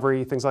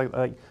rediscovery, things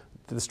like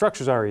the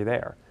structure's already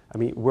there. I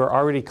mean, we're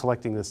already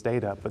collecting this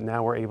data, but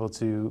now we're able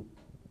to,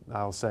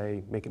 I'll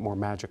say, make it more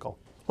magical.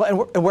 Well, and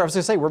I was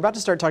going to say, we're about to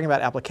start talking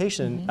about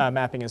application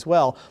mapping as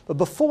well. But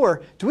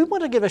before, do we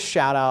want to give a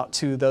shout out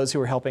to those who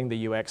are helping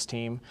the UX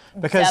team?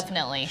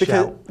 Definitely.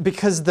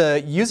 Because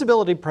the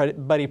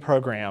Usability Buddy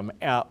program,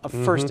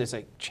 first is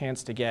a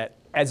chance to get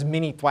as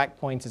many thwack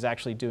points as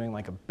actually doing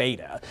like a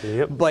beta.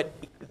 Yep. But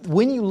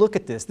when you look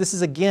at this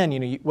is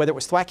again, whether it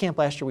was Thwack Camp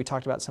last year, we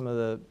talked about some of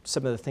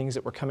the things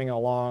that were coming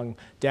along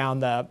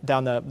down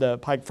the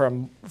pike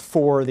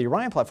for the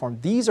Orion platform.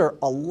 These are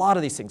a lot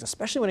of these things,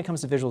 especially when it comes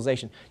to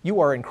visualization.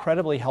 You are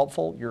incredibly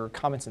helpful. Your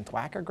comments in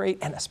Thwack are great,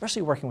 and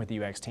especially working with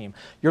the UX team,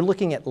 you're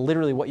looking at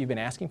literally what you've been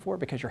asking for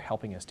because you're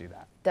helping us do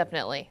that.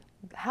 Definitely.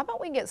 How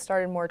about we get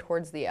started more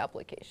towards the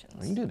applications?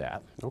 We can do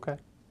that. Okay.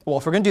 Well,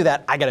 if we're going to do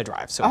that, I got to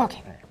drive. So.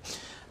 Okay.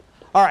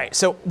 All right,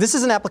 so this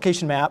is an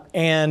application map,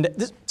 and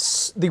this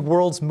is the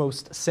world's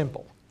most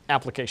simple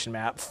application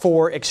map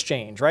for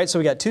Exchange, right? So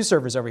we got two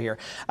servers over here.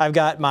 I've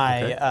got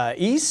my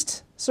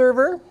East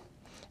server,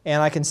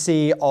 and I can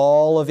see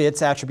all of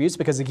its attributes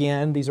because,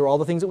 again, these are all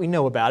the things that we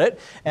know about it.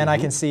 And I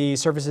can see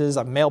services,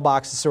 a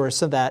mailbox, sort of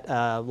some of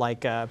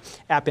that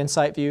App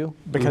Insight view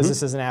because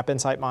this is an App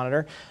Insight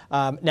monitor.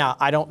 Now,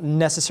 I don't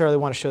necessarily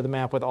want to show the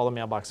map with all the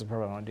mailboxes, but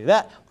I don't want to do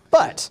that.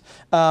 But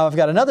I've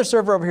got another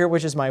server over here,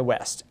 which is my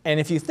West. And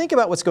if you think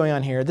about what's going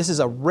on here, this is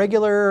a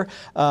regular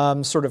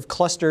sort of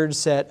clustered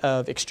set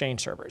of Exchange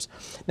servers.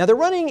 Now they're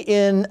running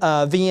in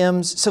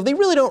VMs, so they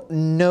really don't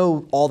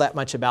know all that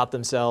much about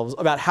themselves,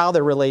 about how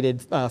they're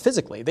related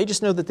physically. They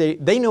just know that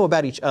they know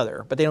about each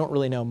other, but they don't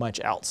really know much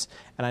else.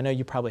 And I know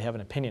you probably have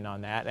an opinion on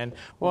that. And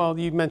well,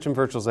 you mentioned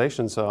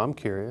virtualization, so I'm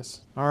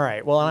curious. All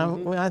right. Well,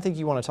 I think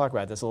you want to talk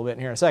about this a little bit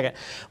here in a second.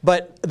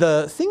 But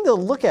the thing to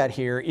look at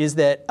here is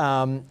that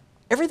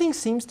everything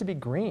seems to be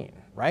green,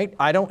 right?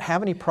 I don't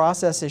have any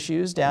process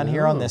issues down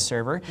here on this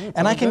server.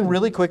 And I can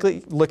really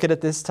quickly look at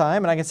it this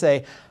time, and I can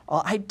say,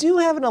 I do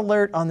have an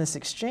alert on this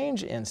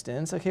Exchange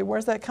instance. Okay,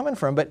 where's that coming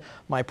from? But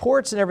my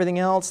ports and everything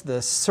else,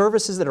 the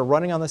services that are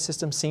running on the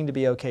system seem to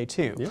be okay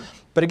too. Yeah.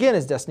 But again,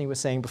 as Destiny was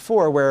saying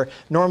before, where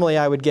normally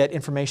I would get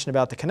information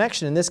about the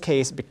connection, in this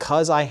case,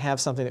 because I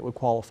have something that would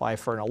qualify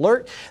for an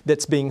alert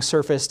that's being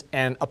surfaced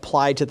and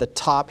applied to the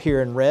top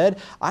here in red,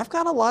 I've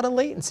got a lot of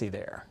latency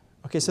there.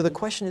 Okay, so the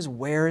question is,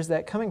 where is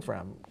that coming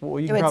from?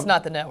 Well, it's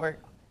not the network.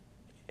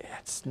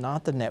 It's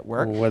not the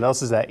network. What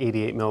else is that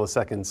 88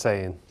 milliseconds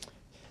saying?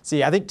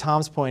 See, I think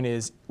Tom's point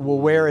is, well,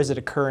 where is it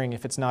occurring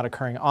if it's not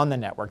occurring on the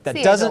network? That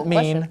doesn't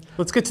mean...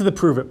 Let's get to the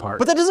prove it part.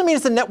 But that doesn't mean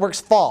it's the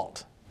network's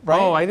fault,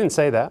 right? Oh, I didn't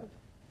say that.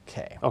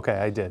 Okay. Okay,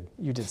 I did.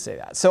 You did say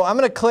that. So I'm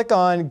going to click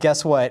on,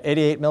 guess what,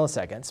 88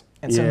 milliseconds.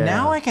 And so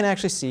now I can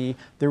actually see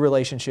the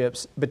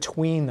relationships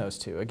between those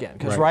two again.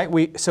 Because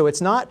so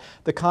it's not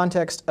the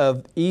context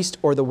of East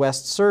or the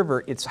West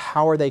server, it's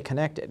how are they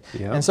connected.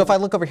 Yep. And so if I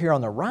look over here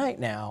on the right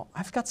now,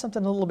 I've got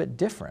something a little bit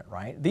different,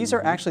 right? These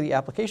are actually the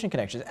application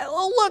connections. And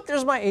oh, look,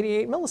 there's my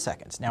 88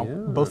 milliseconds. Now,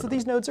 both of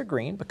these nodes are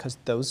green because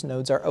those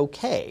nodes are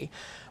okay.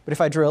 But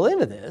if I drill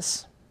into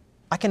this,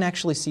 I can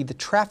actually see the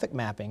traffic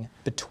mapping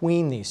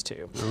between these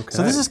two. Okay.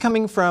 So this is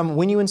coming from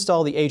when you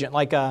install the agent.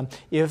 Like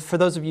if for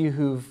those of you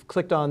who've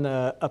clicked on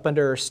the up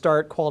under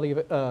Start Quality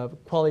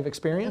of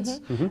Experience,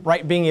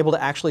 right? Being able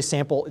to actually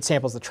sample, it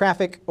samples the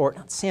traffic, or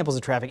not samples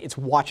the traffic, it's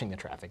watching the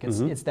traffic.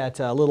 It's that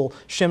little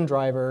shim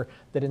driver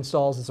that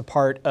installs as a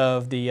part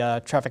of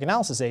the traffic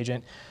analysis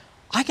agent.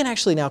 I can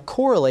actually now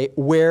correlate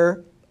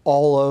where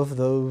all of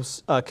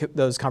those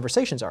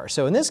conversations are.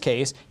 So in this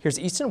case, here's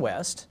East and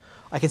West.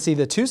 I can see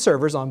the two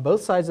servers on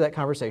both sides of that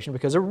conversation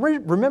because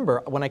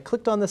remember, when I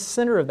clicked on the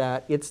center of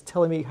that, it's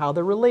telling me how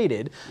they're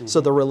related. So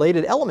the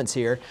related elements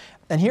here.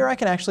 And here I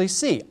can actually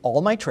see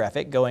all my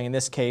traffic going, in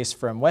this case,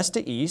 from West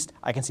to East.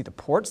 I can see the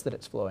ports that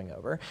it's flowing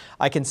over.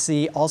 I can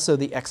see also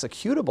the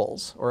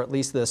executables, or at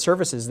least the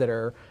services that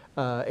are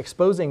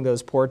exposing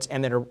those ports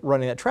and that are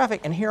running that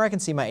traffic. And here I can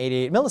see my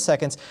 88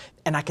 milliseconds,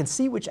 and I can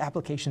see which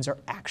applications are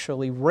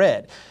actually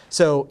read.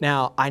 So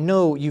now I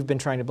know you've been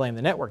trying to blame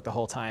the network the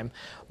whole time,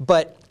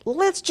 but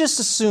let's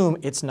just assume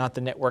it's not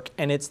the network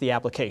and it's the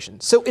application.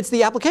 So it's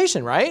the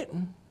application, right?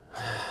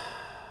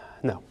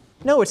 No.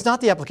 No, it's not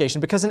the application,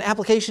 because an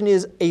application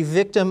is a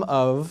victim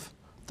of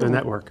The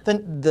network.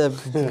 The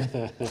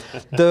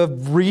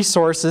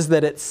resources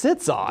that it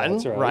sits on,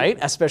 That's right.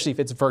 Especially if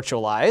it's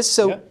virtualized.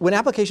 So when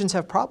applications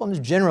have problems,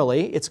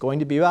 generally it's going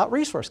to be about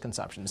resource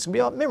consumption. It's going to be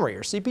about memory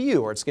or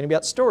CPU, or it's going to be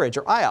about storage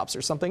or IOPS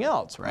or something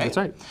else, right? That's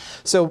right.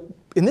 So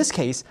in this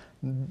case,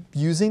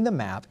 using the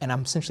map, and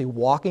I'm essentially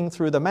walking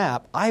through the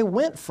map, I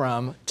went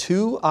from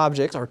two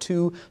objects or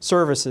two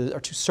services or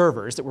two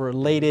servers that were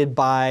related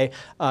by,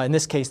 in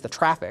this case, the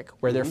traffic,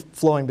 where they're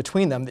flowing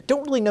between them, that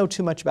don't really know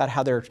too much about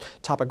how they're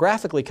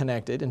topographically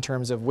connected in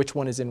terms of which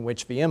one is in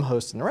which VM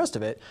host and the rest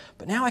of it.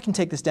 But now I can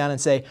take this down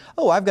and say,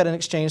 oh, I've got an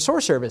Exchange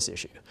source service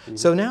issue.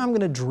 So now I'm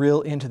going to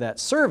drill into that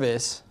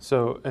service.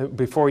 So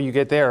before you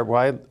get there,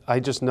 I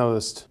just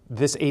noticed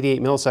this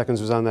 88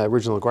 milliseconds was on the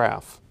original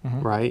graph,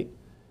 right?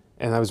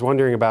 And I was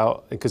wondering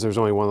about, because there was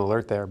only one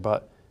alert there,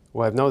 but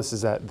what I've noticed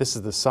is that this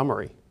is the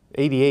summary.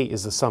 88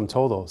 is the sum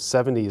total,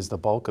 70 is the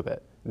bulk of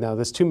it. Now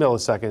this 2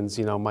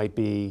 milliseconds, might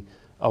be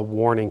a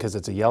warning because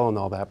it's a yellow and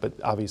all that, but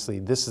obviously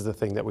this is the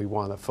thing that we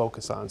want to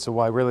focus on. So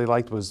what I really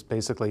liked was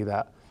basically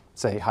that,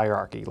 say,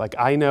 hierarchy. Like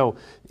I know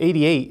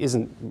 88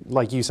 isn't,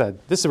 like you said,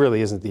 this really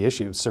isn't the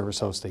issue, service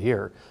host to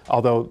here.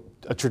 Although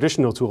a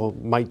traditional tool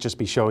might just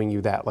be showing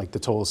you that, like the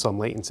total sum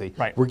latency.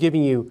 Right. We're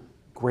giving you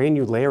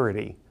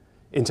granularity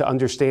into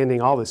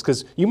understanding all this,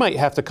 because you might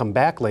have to come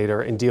back later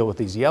and deal with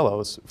these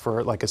yellows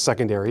for like a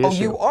secondary issue. Oh,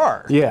 you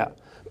are? Yeah,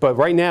 but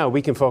right now we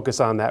can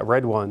focus on that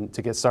red one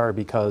to get started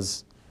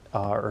because,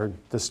 or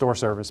the store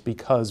service,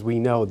 because we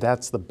know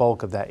that's the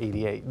bulk of that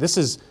 88. This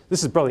is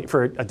brilliant.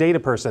 For a data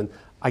person,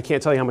 I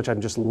can't tell you how much I'm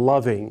just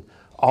loving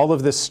all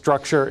of this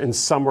structure and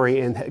summary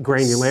and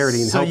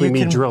granularity and helping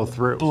me drill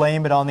through.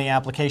 Blame it on the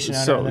application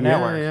owner of the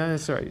network. Yeah,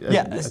 that's right.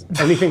 Yeah.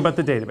 Anything but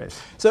the database.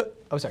 So,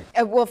 oh, sorry.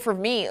 Well, for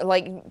me,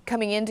 like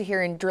coming into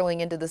here and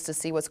drilling into this to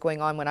see what's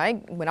going on,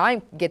 when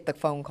I get the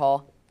phone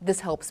call, this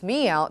helps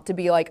me out to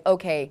be like,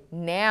 okay,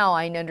 now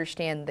I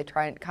understand the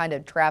kind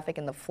of traffic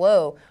and the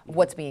flow of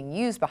what's being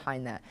used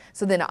behind that.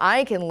 So then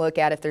I can look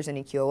at if there's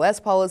any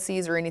QoS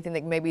policies or anything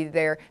that may be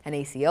there, an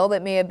ACL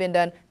that may have been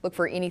done, look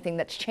for anything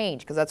that's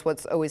changed, because that's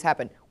what's always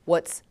happened.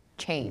 What's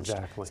changed?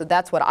 Exactly. So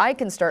that's what I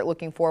can start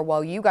looking for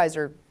while you guys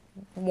are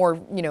more,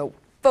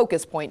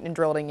 focus point and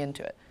drilling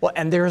into it. Well,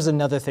 and there's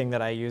another thing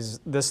that I use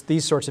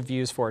these sorts of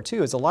views for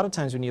too, is a lot of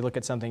times when you look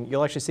at something,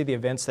 you'll actually see the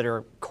events that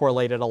are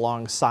correlated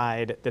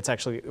alongside that's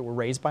actually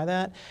raised by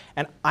that.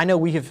 And I know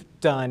we have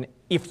done,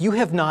 if you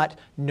have not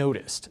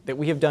noticed that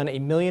we have done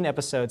 1 million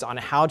episodes on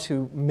how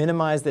to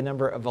minimize the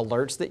number of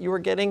alerts that you are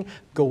getting,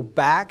 go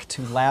back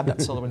to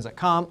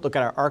lab.solarwinds.com, look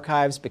at our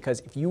archives,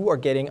 because if you are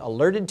getting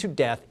alerted to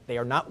death, they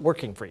are not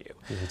working for you.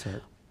 That's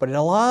right. But a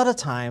lot of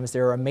times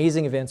there are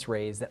amazing events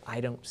raised that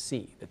I don't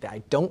see, that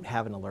I don't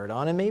have an alert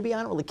on, and maybe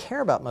I don't really care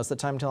about most of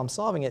the time until I'm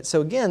solving it.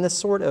 So again, this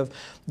sort of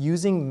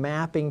using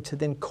mapping to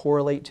then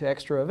correlate to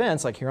extra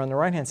events, like here on the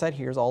right-hand side,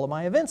 here's all of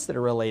my events that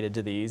are related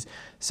to these.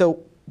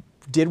 So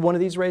did one of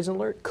these raise an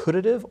alert? Could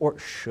it have, or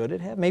should it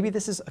have? Maybe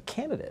this is a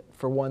candidate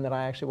for one that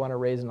I actually want to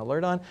raise an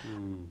alert on.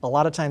 A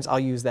lot of times I'll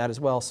use that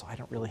as well, so I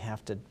don't really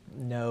have to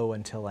know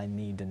until I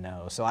need to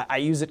know. So I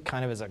use it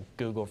kind of as a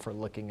Google for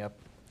looking up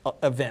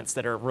events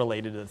that are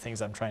related to the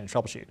things I'm trying to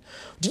troubleshoot.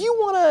 Do you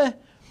want to?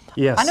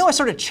 Yes. I know I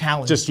sort of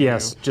challenged you.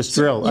 Just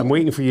drill. I'm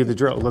waiting for you to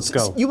drill. Let's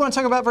go. You want to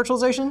talk about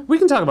virtualization? We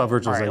can talk about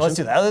virtualization. All right, let's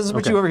do that. Let's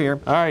put you over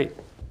here. All right.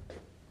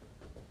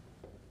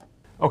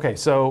 Okay,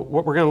 so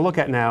what we're going to look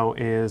at now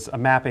is a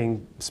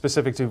mapping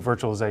specific to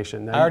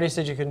virtualization. Now, I already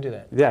said you couldn't do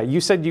that. Yeah, you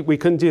said we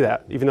couldn't do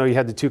that, even though you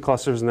had the two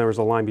clusters and there was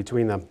a line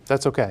between them.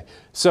 That's okay.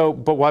 So,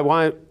 but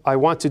what I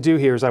want to do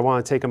here is I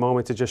want to take a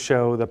moment to just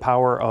show the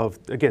power of,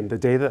 again, the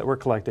data that we're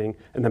collecting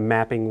and the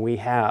mapping we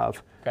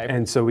have. Okay.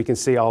 And so we can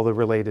see all the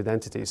related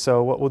entities.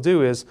 So what we'll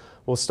do is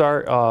we'll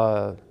start,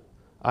 I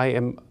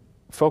am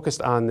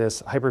focused on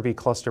this Hyper-V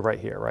cluster right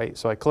here, right?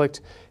 So I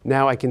clicked,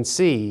 now I can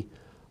see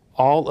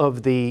all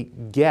of the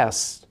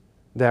guests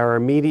that are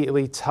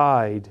immediately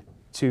tied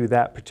to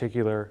that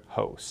particular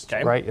host,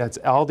 okay. Right? That's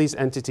all these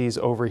entities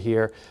over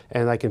here,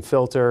 and I can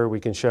filter, we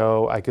can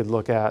show, I could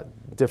look at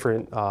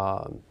different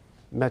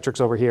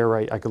metrics over here,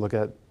 right? I could look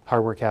at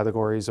hardware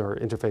categories or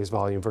interface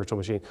volume, virtual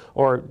machine,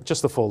 or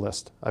just the full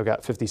list. I've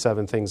got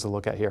 57 things to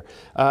look at here.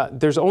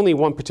 There's only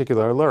one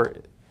particular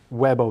alert,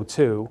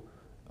 Web02,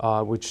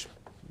 which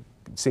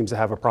seems to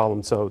have a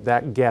problem. So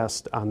that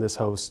guest on this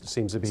host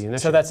seems to be an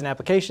issue. So that's an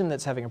application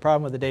that's having a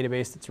problem with a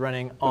database that's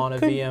running on a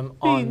VM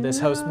on this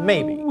host,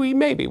 maybe.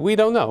 We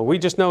don't know. We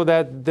just know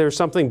that there's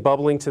something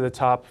bubbling to the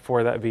top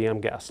for that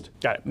VM guest.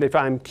 Got it. If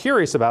I'm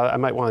curious about it, I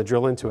might want to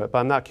drill into it, but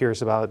I'm not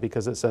curious about it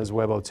because it says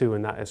Web02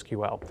 and not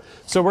SQL.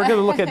 So we're going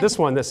to look at this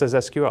one that says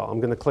SQL. I'm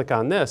going to click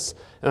on this,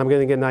 and I'm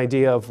going to get an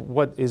idea of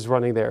what is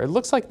running there. It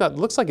looks like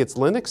it's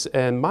Linux,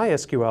 and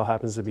MySQL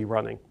happens to be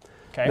running.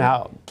 Okay.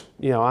 Now,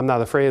 I'm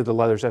not afraid of the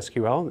letters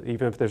SQL,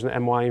 even if there's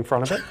an MY in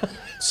front of it.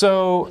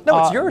 So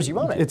no, it's yours. You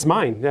own it. It's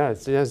mine. Yeah,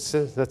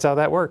 that's how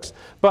that works.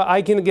 But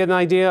I can get an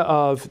idea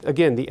of,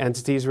 again, the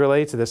entities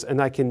related to this, and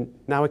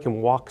now I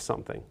can walk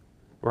something,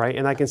 right?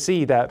 And I can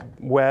see that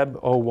Web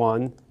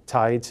 01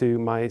 tied to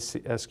my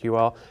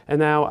SQL, and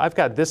now I've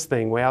got this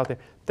thing way out there.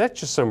 That's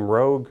just some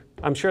rogue.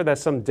 I'm sure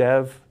that's some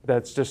dev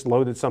that's just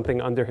loaded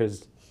something under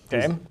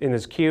in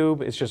his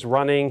cube. It's just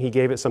running. He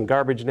gave it some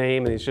garbage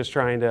name, and he's just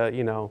trying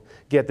to,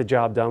 get the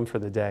job done for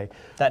the day.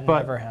 That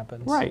never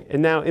happens. Right.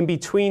 And now in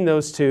between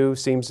those two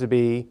seems to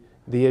be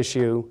the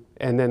issue.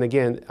 And then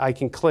again, I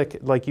can click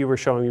like you were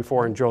showing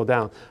before and drill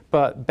down.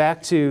 But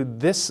back to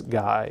this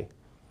guy,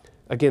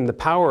 again, the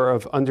power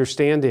of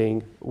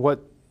understanding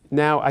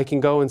now I can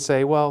go and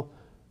say, well,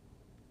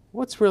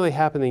 what's really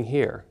happening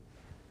here?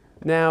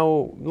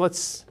 Now,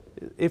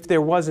 if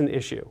there was an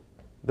issue,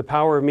 the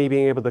power of me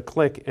being able to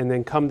click and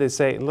then come to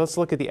say, let's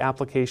look at the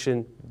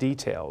application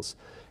details.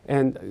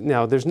 And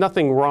now there's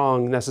nothing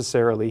wrong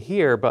necessarily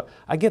here, but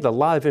I get a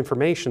lot of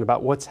information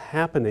about what's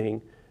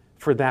happening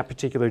for that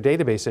particular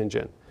database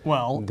engine.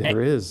 Well,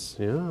 there is,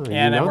 yeah.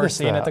 And we're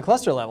seeing at the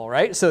cluster level,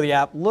 right? So the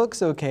app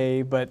looks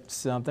okay, but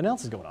something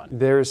else is going on.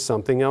 There's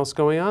something else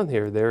going on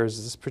here.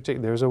 There's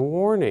a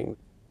warning.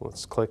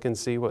 Let's click and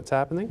see what's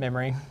happening.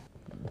 Memory.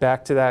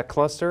 Back to that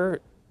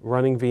cluster.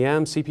 Running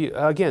VM, CPU,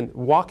 again,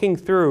 walking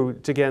through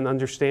to get an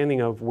understanding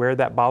of where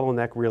that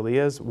bottleneck really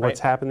is, what's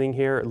happening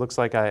here. It looks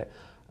like I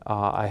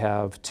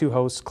have two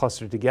hosts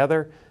clustered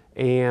together,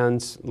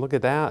 and look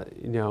at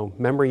that,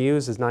 memory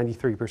use is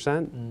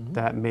 93%.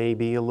 That may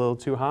be a little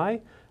too high.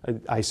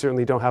 I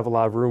certainly don't have a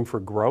lot of room for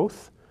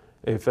growth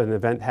if an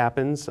event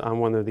happens on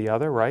one or the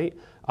other, right?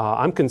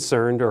 I'm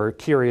concerned or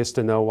curious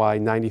to know why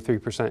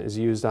 93% is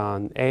used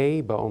on A,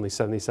 but only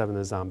 77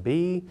 is on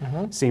B.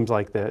 Seems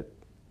like that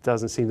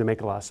doesn't seem to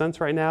make a lot of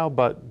sense right now,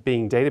 but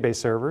being database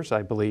servers,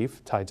 I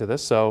believe, tied to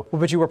this, so.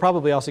 Well, but you were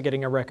probably also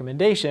getting a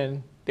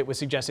recommendation that was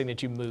suggesting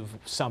that you move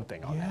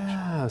something on that.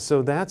 Yeah,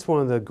 so that's one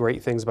of the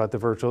great things about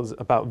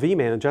about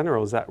vMan in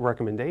general is that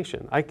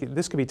recommendation.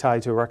 This could be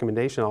tied to a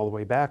recommendation all the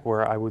way back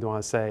where I would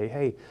want to say,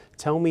 hey,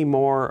 tell me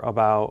more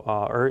about,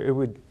 or it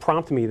would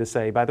prompt me to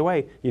say, by the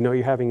way,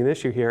 you're having an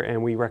issue here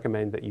and we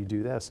recommend that you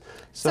do this.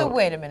 So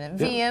wait a minute,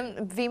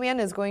 vMan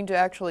is going to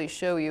actually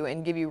show you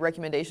and give you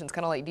recommendations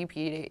kind of like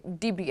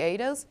DBA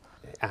does?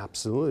 It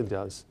absolutely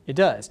does. It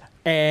does.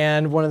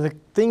 And one of the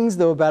things,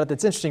 though, about it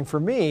that's interesting for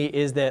me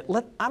is that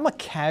I'm a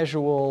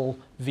casual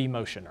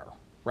vMotioner,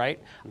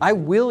 right? I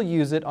will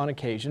use it on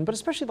occasion, but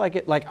especially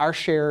like our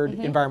shared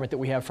environment that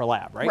we have for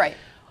lab, right? Right.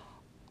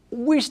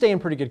 We stay in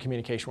pretty good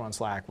communication on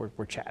Slack.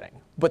 We're chatting.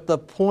 But the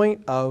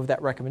point of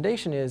that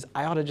recommendation is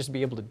I ought to just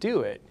be able to do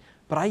it.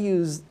 But I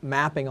use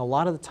mapping a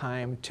lot of the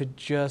time to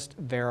just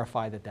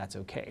verify that that's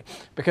okay.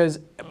 Because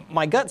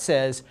my gut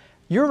says,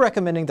 you're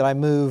recommending that I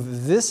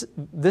move this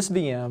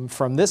VM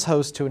from this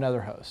host to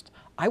another host.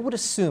 I would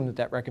assume that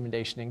that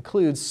recommendation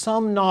includes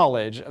some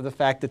knowledge of the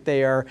fact that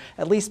they are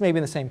at least maybe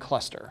in the same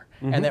cluster,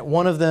 and that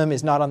one of them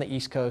is not on the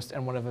East Coast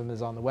and one of them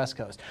is on the West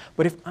Coast.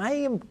 But if I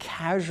am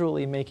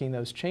casually making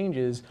those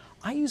changes,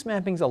 I use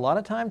mappings a lot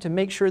of time to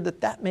make sure that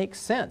that makes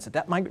sense,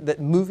 that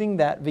moving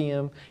that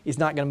VM is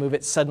not going to move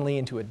it suddenly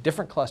into a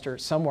different cluster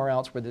somewhere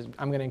else where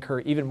I'm going to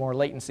incur even more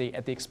latency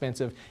at the expense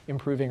of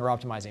improving or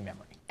optimizing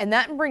memory. And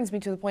that brings me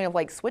to the point of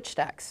like switch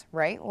stacks,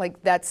 right?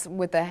 Like that's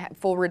with the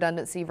full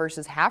redundancy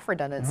versus half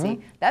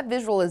redundancy. That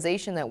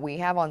visualization that we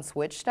have on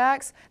switch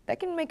stacks, that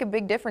can make a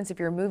big difference if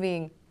you're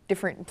moving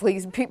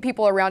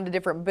people around to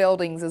different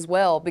buildings as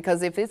well,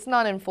 because if it's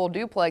not in full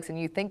duplex and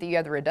you think that you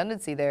have the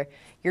redundancy there,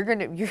 you're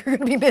gonna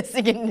be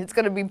missing it, and it's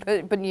gonna be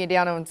putting you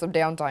down on some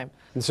downtime.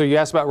 And so you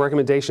asked about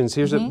recommendations.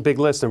 Here's a big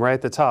list, and right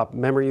at the top,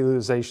 memory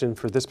utilization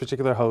for this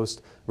particular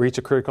host reach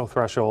a critical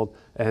threshold,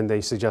 and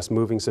they suggest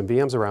moving some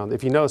VMs around.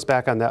 If you notice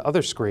back on that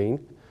other screen,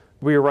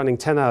 we were running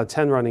 10 out of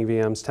 10 running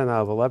VMs, 10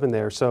 out of 11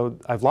 there, so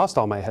I've lost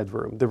all my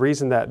headroom. The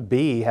reason that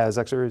B has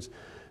extra is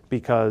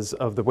because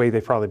of the way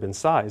they've probably been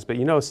sized. But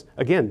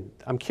again,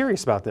 I'm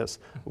curious about this.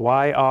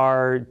 Why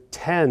are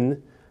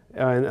 10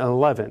 and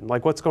 11?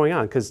 Like, what's going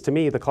on? Because to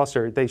me, the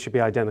cluster, they should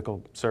be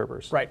identical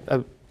servers. Right.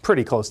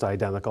 Pretty close to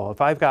identical.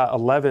 If I've got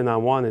 11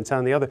 on one and 10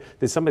 on the other,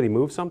 did somebody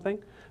move something?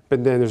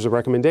 But then there's a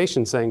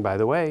recommendation saying, by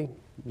the way,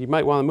 you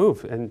might want to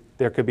move. And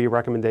there could be a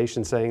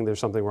recommendation saying there's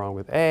something wrong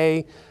with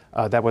A.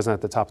 That wasn't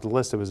at the top of the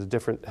list. It was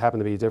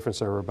happened to be a different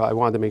server. But I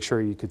wanted to make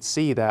sure you could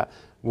see that.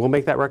 We'll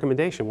make that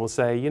recommendation. We'll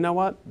say, you know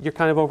what? You're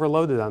kind of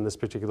overloaded on this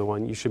particular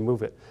one. You should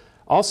move it.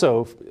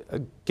 Also,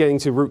 getting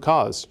to root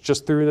cause,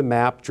 just through the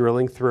map,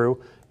 drilling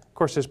through. Of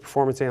course, there's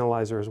performance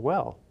analyzer as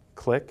well.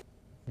 Click.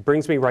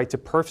 Brings me right to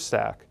perf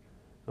stack.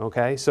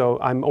 Okay, so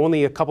I'm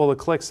only a couple of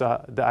clicks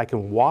that I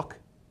can walk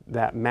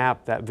that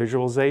map, that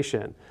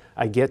visualization.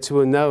 I get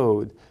to a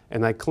node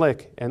and I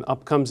click, and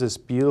up comes this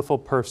beautiful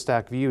perf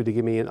stack view to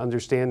give me an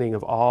understanding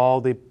of all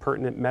the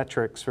pertinent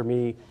metrics for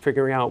me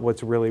figuring out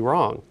what's really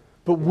wrong.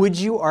 But would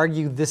you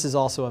argue this is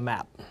also a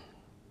map?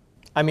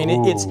 I mean,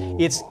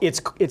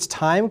 it's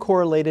time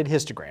correlated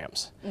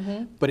histograms,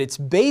 but it's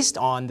based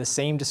on the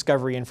same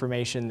discovery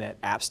information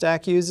that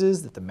AppStack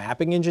uses, that the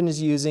mapping engine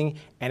is using,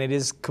 and it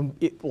is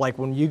like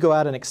when you go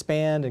out and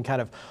expand and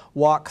kind of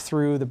walk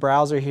through the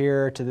browser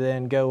here to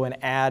then go and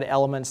add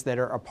elements that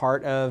are a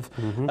part of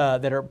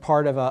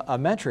a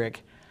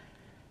metric.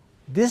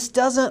 this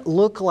doesn't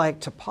look like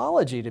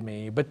topology to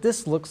me, but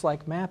this looks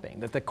like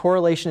mapping, that the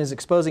correlation is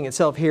exposing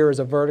itself here as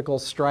a vertical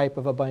stripe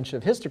of a bunch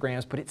of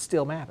histograms, but it's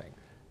still mapping.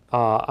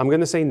 I'm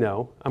going to say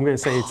no. I'm going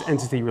to say it's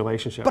entity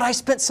relationship. But I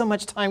spent so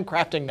much time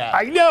crafting that.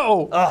 I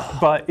know!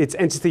 But it's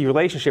entity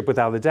relationship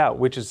without a doubt,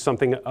 which is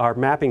something our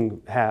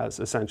mapping has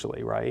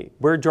essentially, right?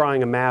 We're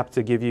drawing a map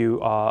to give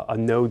you a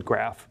node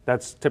graph.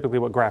 That's typically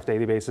what graph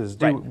databases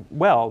do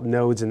well,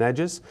 nodes and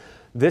edges.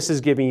 This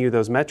is giving you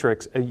those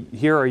metrics.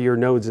 Here are your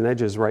nodes and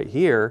edges right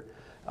here,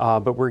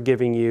 but we're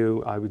giving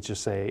you, I would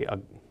just say,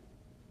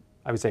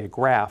 a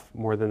graph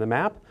more than a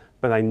map,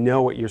 but I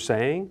know what you're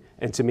saying,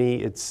 and to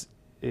me,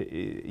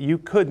 you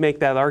could make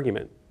that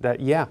argument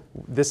that, yeah,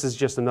 this is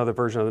just another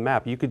version of the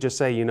map. You could just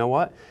say, you know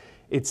what?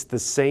 It's the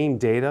same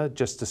data,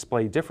 just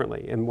displayed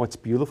differently. And what's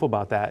beautiful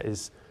about that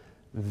is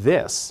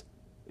this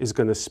is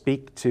going to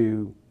speak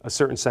to a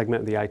certain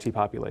segment of the IT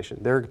population.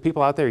 There are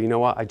people out there, you know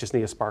what? I just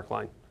need a spark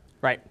line.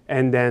 Right.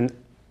 And then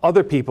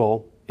other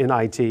people in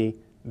IT,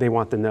 they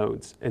want the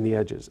nodes and the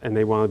edges, and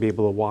they want to be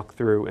able to walk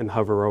through and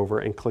hover over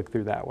and click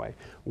through that way.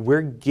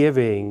 We're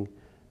giving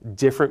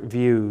different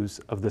views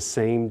of the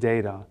same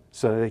data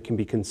so that it can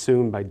be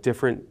consumed by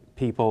different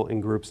people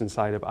and groups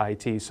inside of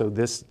IT. So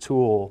this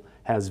tool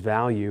has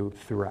value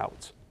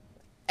throughout.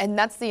 And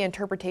that's the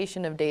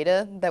interpretation of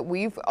data that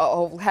we've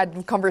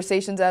had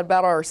conversations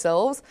about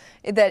ourselves,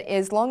 that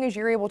as long as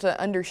you're able to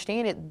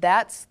understand it,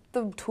 that's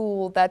the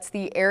tool, that's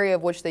the area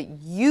of which that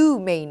you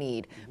may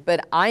need,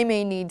 but I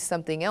may need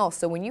something else.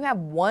 So when you have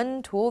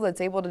one tool that's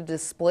able to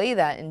display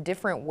that in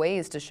different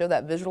ways to show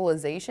that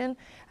visualization,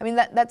 I mean,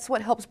 that's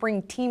what helps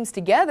bring teams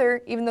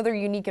together, even though they're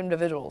unique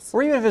individuals.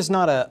 Or even if it's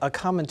not a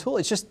common tool,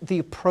 it's just the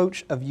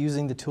approach of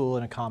using the tool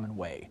in a common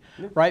way,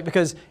 right?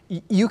 Because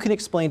you can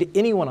explain to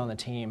anyone on the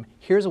team,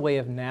 here's a way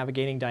of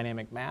navigating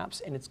dynamic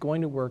maps, and it's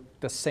going to work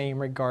the same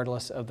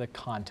regardless of the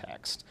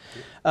context.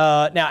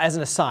 Now, as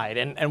an aside,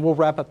 and we'll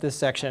wrap up this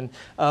section,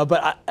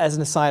 but as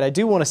an aside, I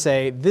do want to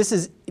say this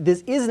is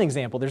an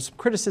example. There's some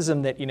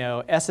criticism that, you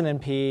know,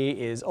 SNMP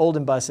is old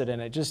and busted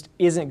and it just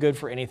isn't good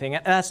for anything,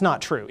 and that's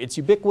not true. It's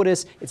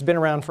ubiquitous. It's been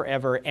around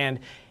forever, and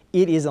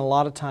it is in a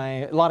lot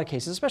of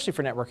cases, especially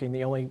for networking,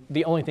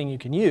 the only thing you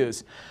can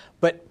use.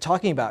 But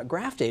talking about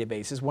graph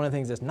databases, one of the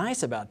things that's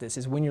nice about this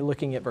is when you're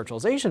looking at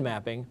virtualization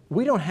mapping,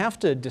 we don't have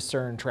to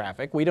discern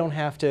traffic. We don't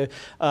have to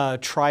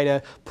try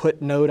to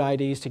put node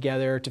IDs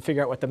together to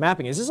figure out what the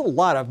mapping is. There's a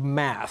lot of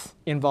math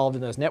involved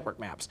in those network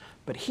maps.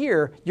 But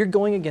here, you're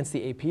going against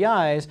the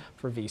APIs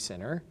for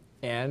vCenter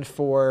and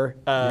for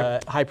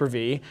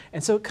Hyper-V,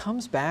 and so it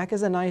comes back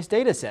as a nice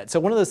data set. So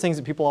one of those things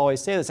that people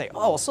always say, they say,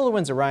 oh, well,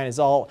 SolarWinds Orion is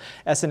all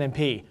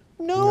SNMP.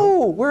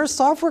 No, we're a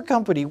software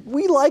company.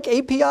 We like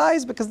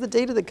APIs because the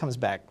data that comes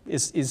back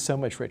is so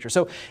much richer.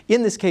 So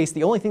in this case,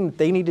 the only thing that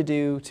they need to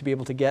do to be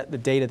able to get the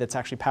data that's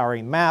actually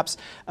powering maps,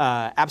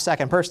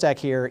 AppStack and PerStack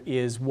here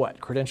is what?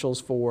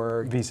 Credentials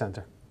for?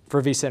 vCenter.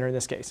 For vCenter in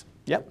this case.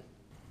 Yep.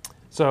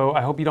 So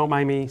I hope you don't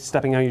mind me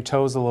stepping on your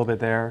toes a little bit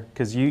there,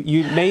 because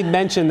you made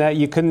mention that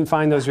you couldn't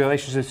find those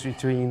relationships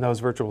between those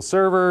virtual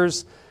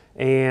servers,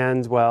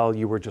 and, well,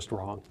 you were just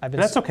wrong.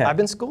 That's okay. I've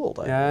been schooled.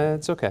 Yeah,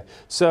 it's okay.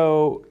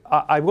 So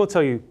I will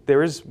tell you,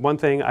 there is one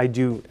thing I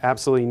do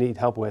absolutely need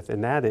help with,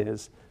 and that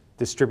is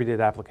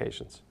distributed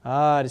applications.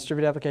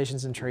 Distributed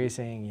applications and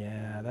tracing,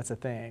 yeah, that's a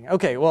thing.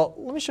 Okay, well,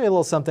 let me show you a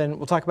little something.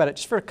 We'll talk about it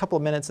just for a couple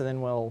of minutes, and then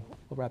we'll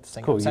wrap this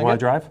thing up. Cool, you want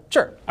to drive?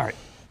 Sure. All right.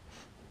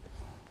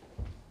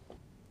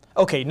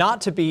 Okay,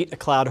 not to beat a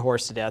cloud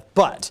horse to death,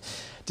 but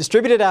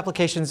distributed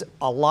applications,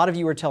 a lot of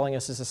you are telling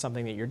us this is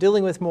something that you're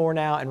dealing with more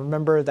now, and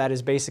remember that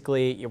is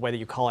basically, whether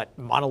you call it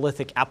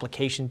monolithic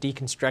application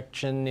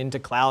deconstruction into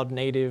cloud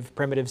native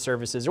primitive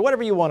services, or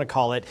whatever you want to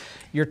call it,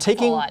 you're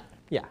taking... It's a lot.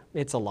 Yeah,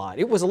 it's a lot.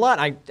 It was a lot.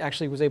 I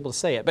actually was able to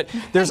say it, but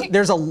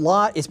there's a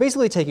lot. It's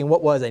basically taking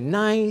what was a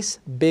nice,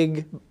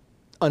 big,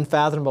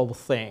 unfathomable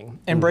thing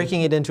and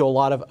breaking it into a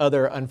lot of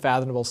other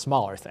unfathomable,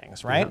 smaller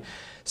things, right? Yeah.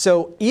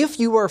 So if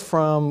you are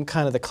from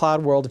kind of the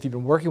cloud world, if you've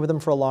been working with them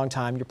for a long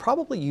time, you're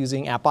probably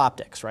using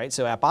AppOptics, right?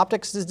 So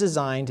AppOptics is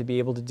designed to be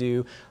able to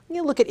do,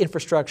 look at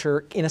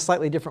infrastructure in a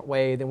slightly different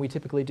way than we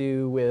typically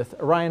do with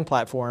Orion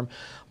platform,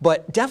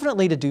 but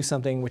definitely to do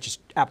something which is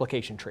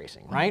application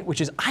tracing, right?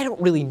 Which is, I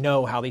don't really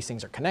know how these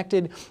things are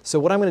connected. So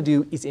what I'm going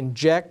to do is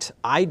inject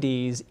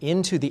IDs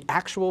into the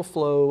actual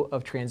flow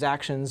of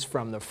transactions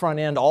from the front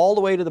end all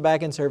the way to the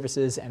back end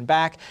services and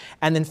back,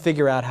 and then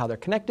figure out how they're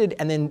connected,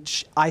 and then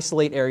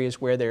isolate areas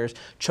where there's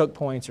choke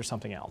points or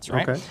something else,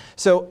 right? Okay.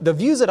 So the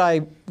views that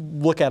I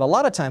look at a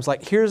lot of times,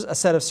 like here's a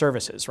set of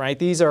services, right?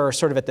 These are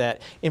sort of at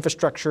that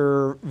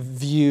infrastructure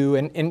view,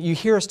 and you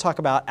hear us talk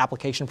about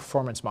application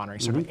performance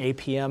monitoring, sort of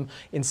APM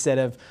instead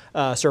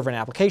of server and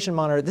application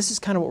monitor. This is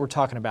kind of what we're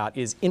talking about,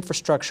 is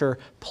infrastructure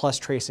plus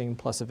tracing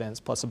plus events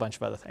plus a bunch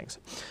of other things.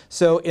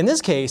 So in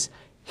this case,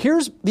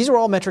 these are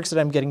all metrics that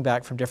I'm getting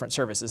back from different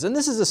services. And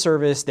this is a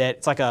service that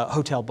it's like a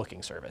hotel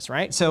booking service,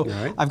 right? So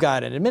I've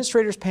got an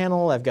administrators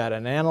panel, I've got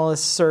an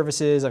analyst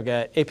services, I've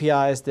got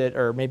APIs that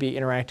are maybe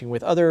interacting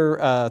with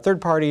other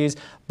third parties,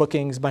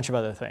 bookings, a bunch of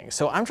other things.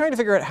 So I'm trying to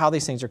figure out how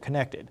these things are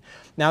connected.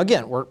 Now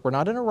again, we're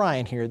not in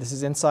Orion here, this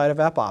is inside of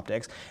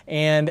AppOptics.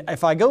 And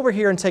if I go over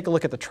here and take a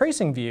look at the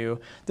tracing view,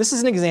 this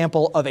is an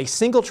example of a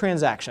single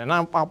transaction.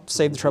 And I'll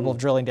save the trouble of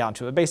drilling down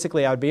to it.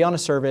 Basically, I would be on a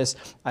service,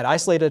 I'd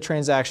isolate a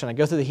transaction, I'd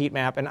go through the heat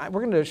map, and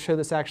we're going to show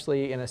this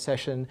actually in a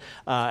session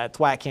at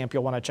THWAC Camp.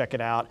 You'll want to check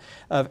it out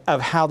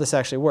of how this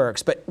actually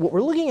works. But what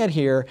we're looking at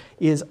here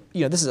is,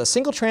 this is a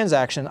single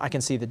transaction. I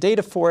can see the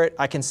data for it.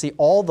 I can see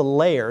all the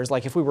layers.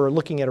 Like if we were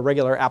looking at a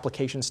regular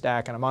application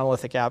stack and a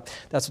monolithic app,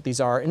 that's what these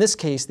are. In this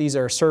case, these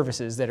are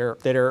services that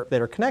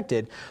are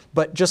connected.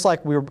 But just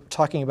like we were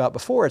talking about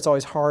before, it's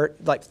always hard,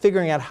 like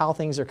figuring out how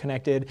things are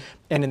connected.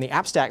 And in the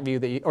app stack view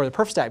or the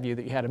perf stack view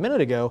that you had a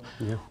minute ago,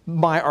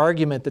 my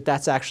argument that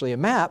that's actually a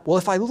map. Well,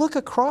 if I look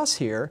across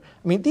here,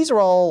 I mean, these are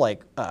all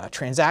like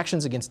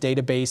transactions against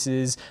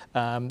databases,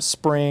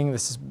 Spring,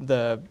 this is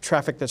the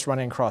traffic that's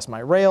running across my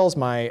rails,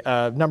 my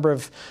number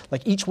of,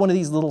 like each one of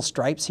these little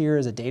stripes here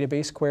is a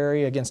database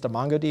query against a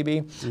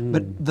MongoDB.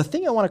 But the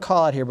thing I want to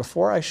call out here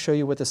before I show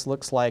you what this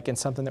looks like and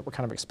something that we're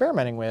kind of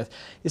experimenting with,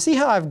 you see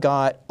how I've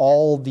got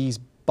all these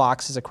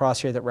boxes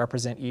across here that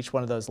represent each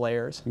one of those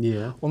layers?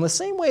 Yeah. Well, in the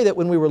same way that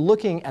when we were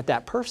looking at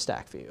that perf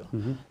stack view,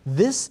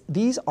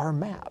 these are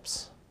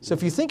maps. So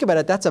if you think about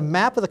it, that's a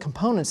map of the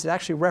components that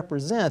actually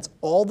represents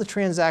all the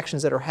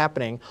transactions that are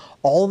happening,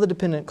 all of the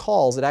dependent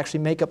calls that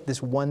actually make up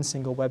this one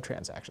single web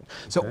transaction.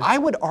 So I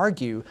would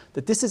argue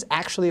that this is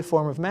actually a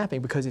form of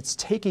mapping because it's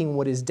taking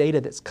what is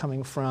data that's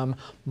coming from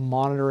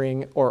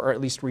monitoring or at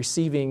least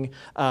receiving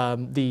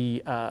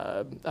the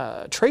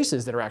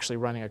traces that are actually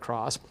running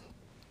across.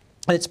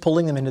 And it's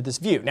pulling them into this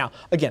view. Now,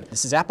 again,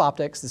 this is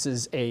AppOptics. This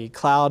is a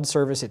cloud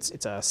service.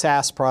 It's a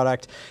SaaS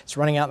product. It's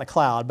running out in the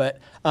cloud. But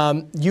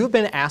you've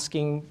been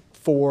asking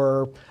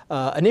for,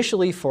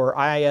 initially for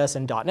IIS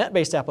and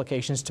 .NET-based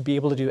applications to be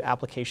able to do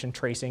application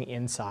tracing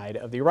inside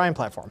of the Orion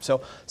platform.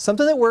 So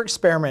something that we're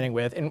experimenting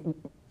with, and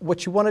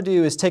what you want to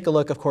do is take a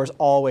look, of course,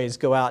 always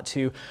go out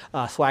to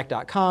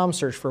thwac.com,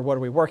 search for what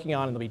are we working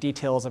on, and there'll be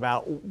details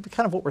about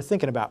kind of what we're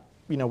thinking about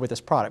with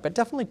this product, but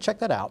definitely check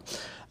that out.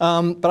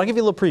 But I'll give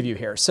you a little preview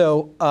here.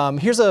 So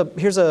here's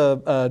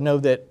a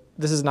node that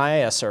this is an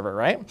IIS server,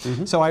 right?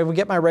 So I would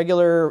get my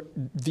regular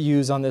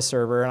views on this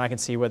server, and I can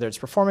see whether it's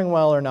performing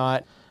well or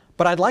not.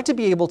 But I'd like to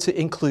be able to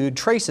include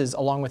traces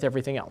along with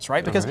everything else,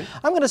 right? Because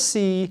I'm going to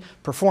see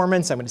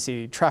performance, I'm going to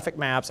see traffic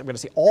maps, I'm going to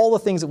see all the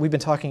things that we've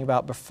been talking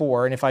about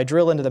before. And if I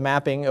drill into the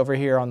mapping over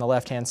here on the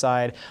left-hand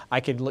side,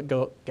 I could look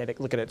at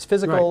its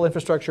physical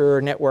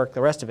infrastructure, network,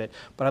 the rest of it.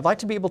 But I'd like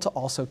to be able to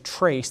also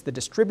trace the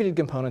distributed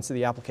components of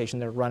the application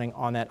that are running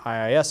on that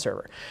IIS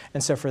server.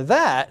 And so for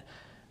that,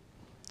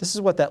 this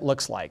is what that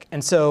looks like.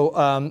 And so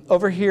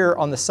over here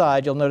on the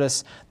side, you'll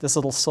notice this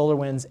little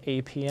SolarWinds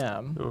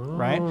APM,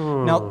 right?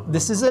 Now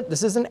this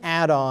is an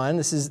add-on.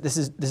 This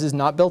is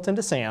not built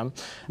into SAM.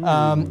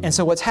 And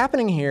so what's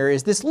happening here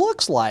is this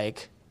looks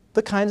like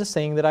the kinds of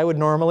thing that I would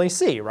normally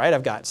see, right?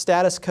 I've got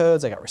status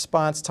codes, I got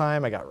response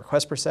time, I got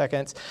requests per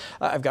second,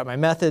 I've got my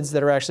methods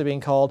that are actually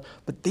being called,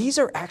 but these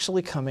are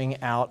actually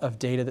coming out of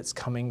data that's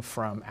coming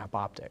from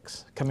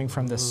AppOptics, coming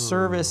from the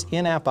service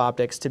in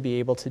AppOptics to be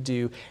able to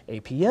do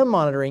APM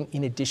monitoring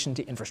in addition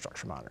to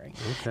infrastructure monitoring.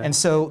 And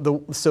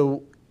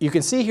so you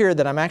can see here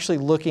that I'm actually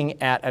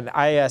looking at an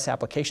IIS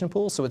application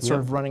pool, so it's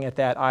sort of running at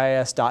that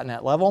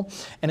IIS.NET level,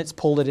 and it's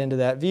pulled it into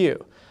that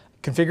view.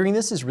 Configuring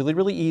this is really,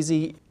 really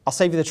easy. I'll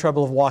save you the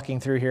trouble of walking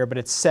through here, but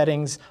it's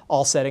settings,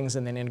 all settings,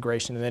 and then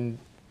integration, and then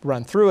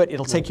run through it.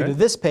 It'll take you to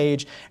this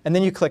page, and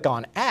then you click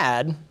on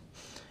Add,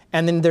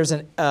 and then there's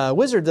a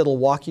wizard that'll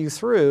walk you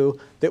through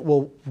that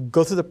will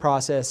go through the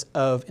process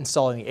of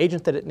installing the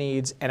agent that it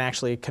needs and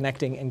actually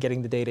connecting and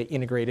getting the data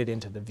integrated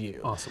into the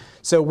view. Awesome.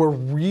 So we're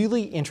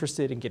really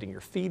interested in getting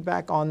your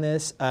feedback on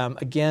this.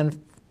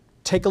 Again,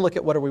 take a look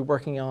at what are we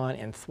working on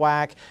in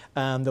THWAC.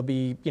 There'll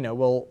be,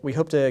 we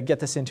hope to get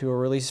this into a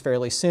release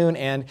fairly soon.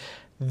 And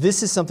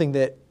this is something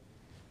that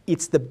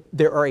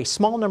there are a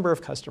small number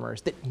of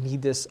customers that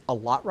need this a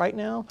lot right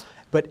now.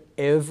 But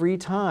every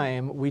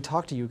time we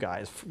talk to you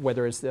guys,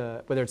 whether it's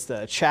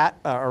the chat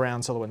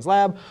around SolarWinds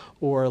Lab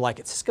or like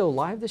at Cisco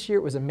Live this year,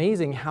 it was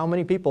amazing how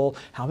many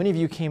of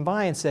you came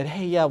by and said,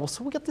 hey, yeah, well,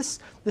 so we got this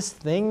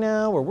thing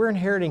now where we're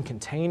inheriting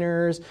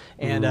containers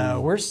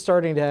and we're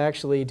starting to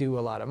actually do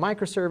a lot of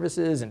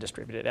microservices and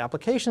distributed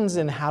applications,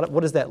 and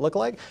what does that look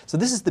like? So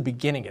this is the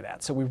beginning of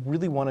that. So we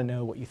really want to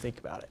know what you think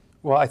about it.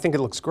 Well, I think it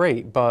looks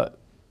great, but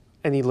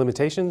any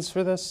limitations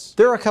for this?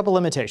 There are a couple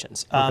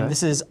limitations.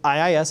 This is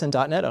IIS and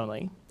 .NET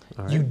only.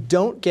 You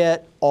don't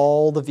get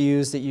all the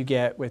views that you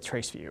get with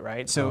TraceView,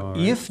 right? So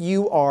if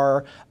you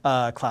are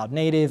cloud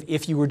native,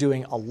 if you were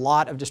doing a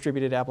lot of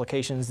distributed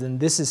applications, then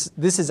this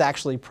is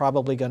actually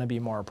probably going to be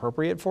more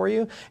appropriate for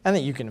you. And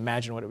that you can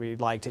imagine what it would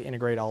be like to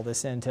integrate all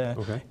this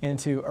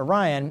into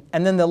Orion.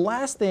 And then the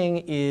last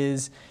thing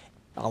is,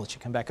 I'll let you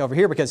come back over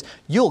here because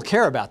you'll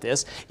care about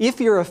this. If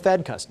you're a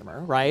Fed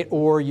customer, right,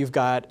 or you've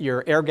got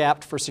your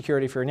air-gapped for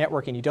security for your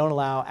network and you don't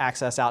allow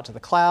access out to the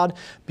cloud,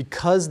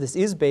 because this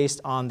is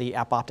based on the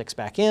AppOptics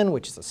backend,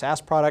 which is a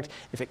SaaS product,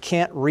 if it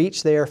can't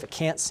reach there, if it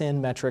can't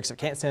send metrics, if it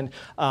can't send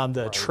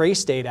the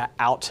trace data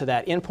out to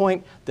that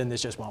endpoint, then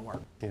this just won't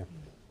work. Yeah.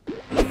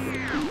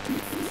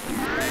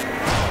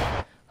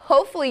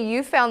 Hopefully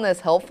you found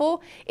this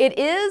helpful. It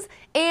is,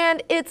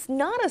 and it's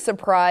not a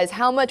surprise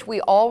how much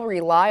we all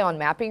rely on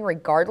mapping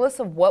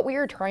regardless of what we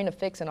are trying to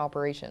fix in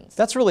operations.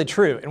 That's really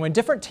true. And when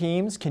different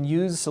teams can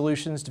use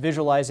solutions to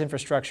visualize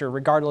infrastructure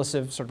regardless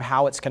of sort of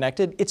how it's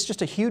connected, it's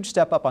just a huge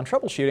step up on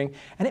troubleshooting,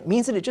 and it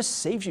means that it just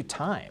saves you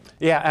time.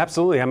 Yeah,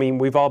 absolutely. I mean,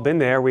 we've all been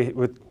there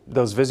with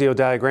those Visio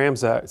diagrams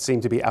that seem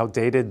to be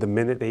outdated the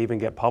minute they even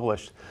get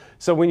published.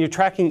 So when you're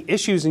tracking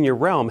issues in your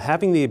realm,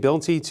 having the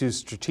ability to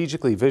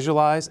strategically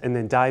visualize and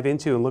then dive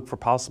into and look for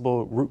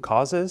possible root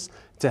causes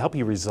to help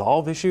you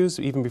resolve issues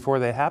even before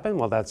they happen,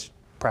 well, that's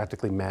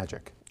practically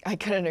magic. I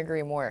couldn't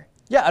agree more.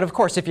 Yeah, and of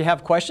course, if you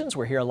have questions,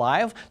 we're here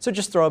live, so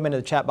just throw them into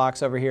the chat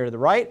box over here to the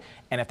right.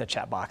 And if the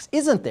chat box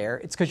isn't there,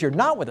 it's because you're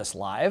not with us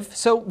live.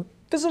 So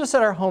visit us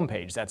at our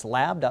homepage. That's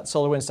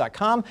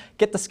lab.solarwinds.com.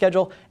 Get the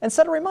schedule and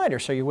set a reminder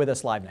so you're with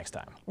us live next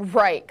time.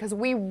 Right, because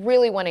we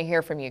really want to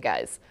hear from you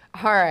guys.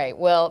 All right,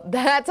 well,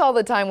 that's all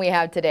the time we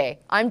have today.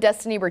 I'm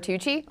Destiny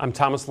Bertucci. I'm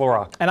Thomas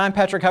LaRock. And I'm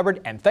Patrick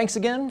Hubbard, and thanks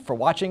again for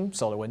watching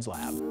SolarWinds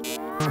Lab.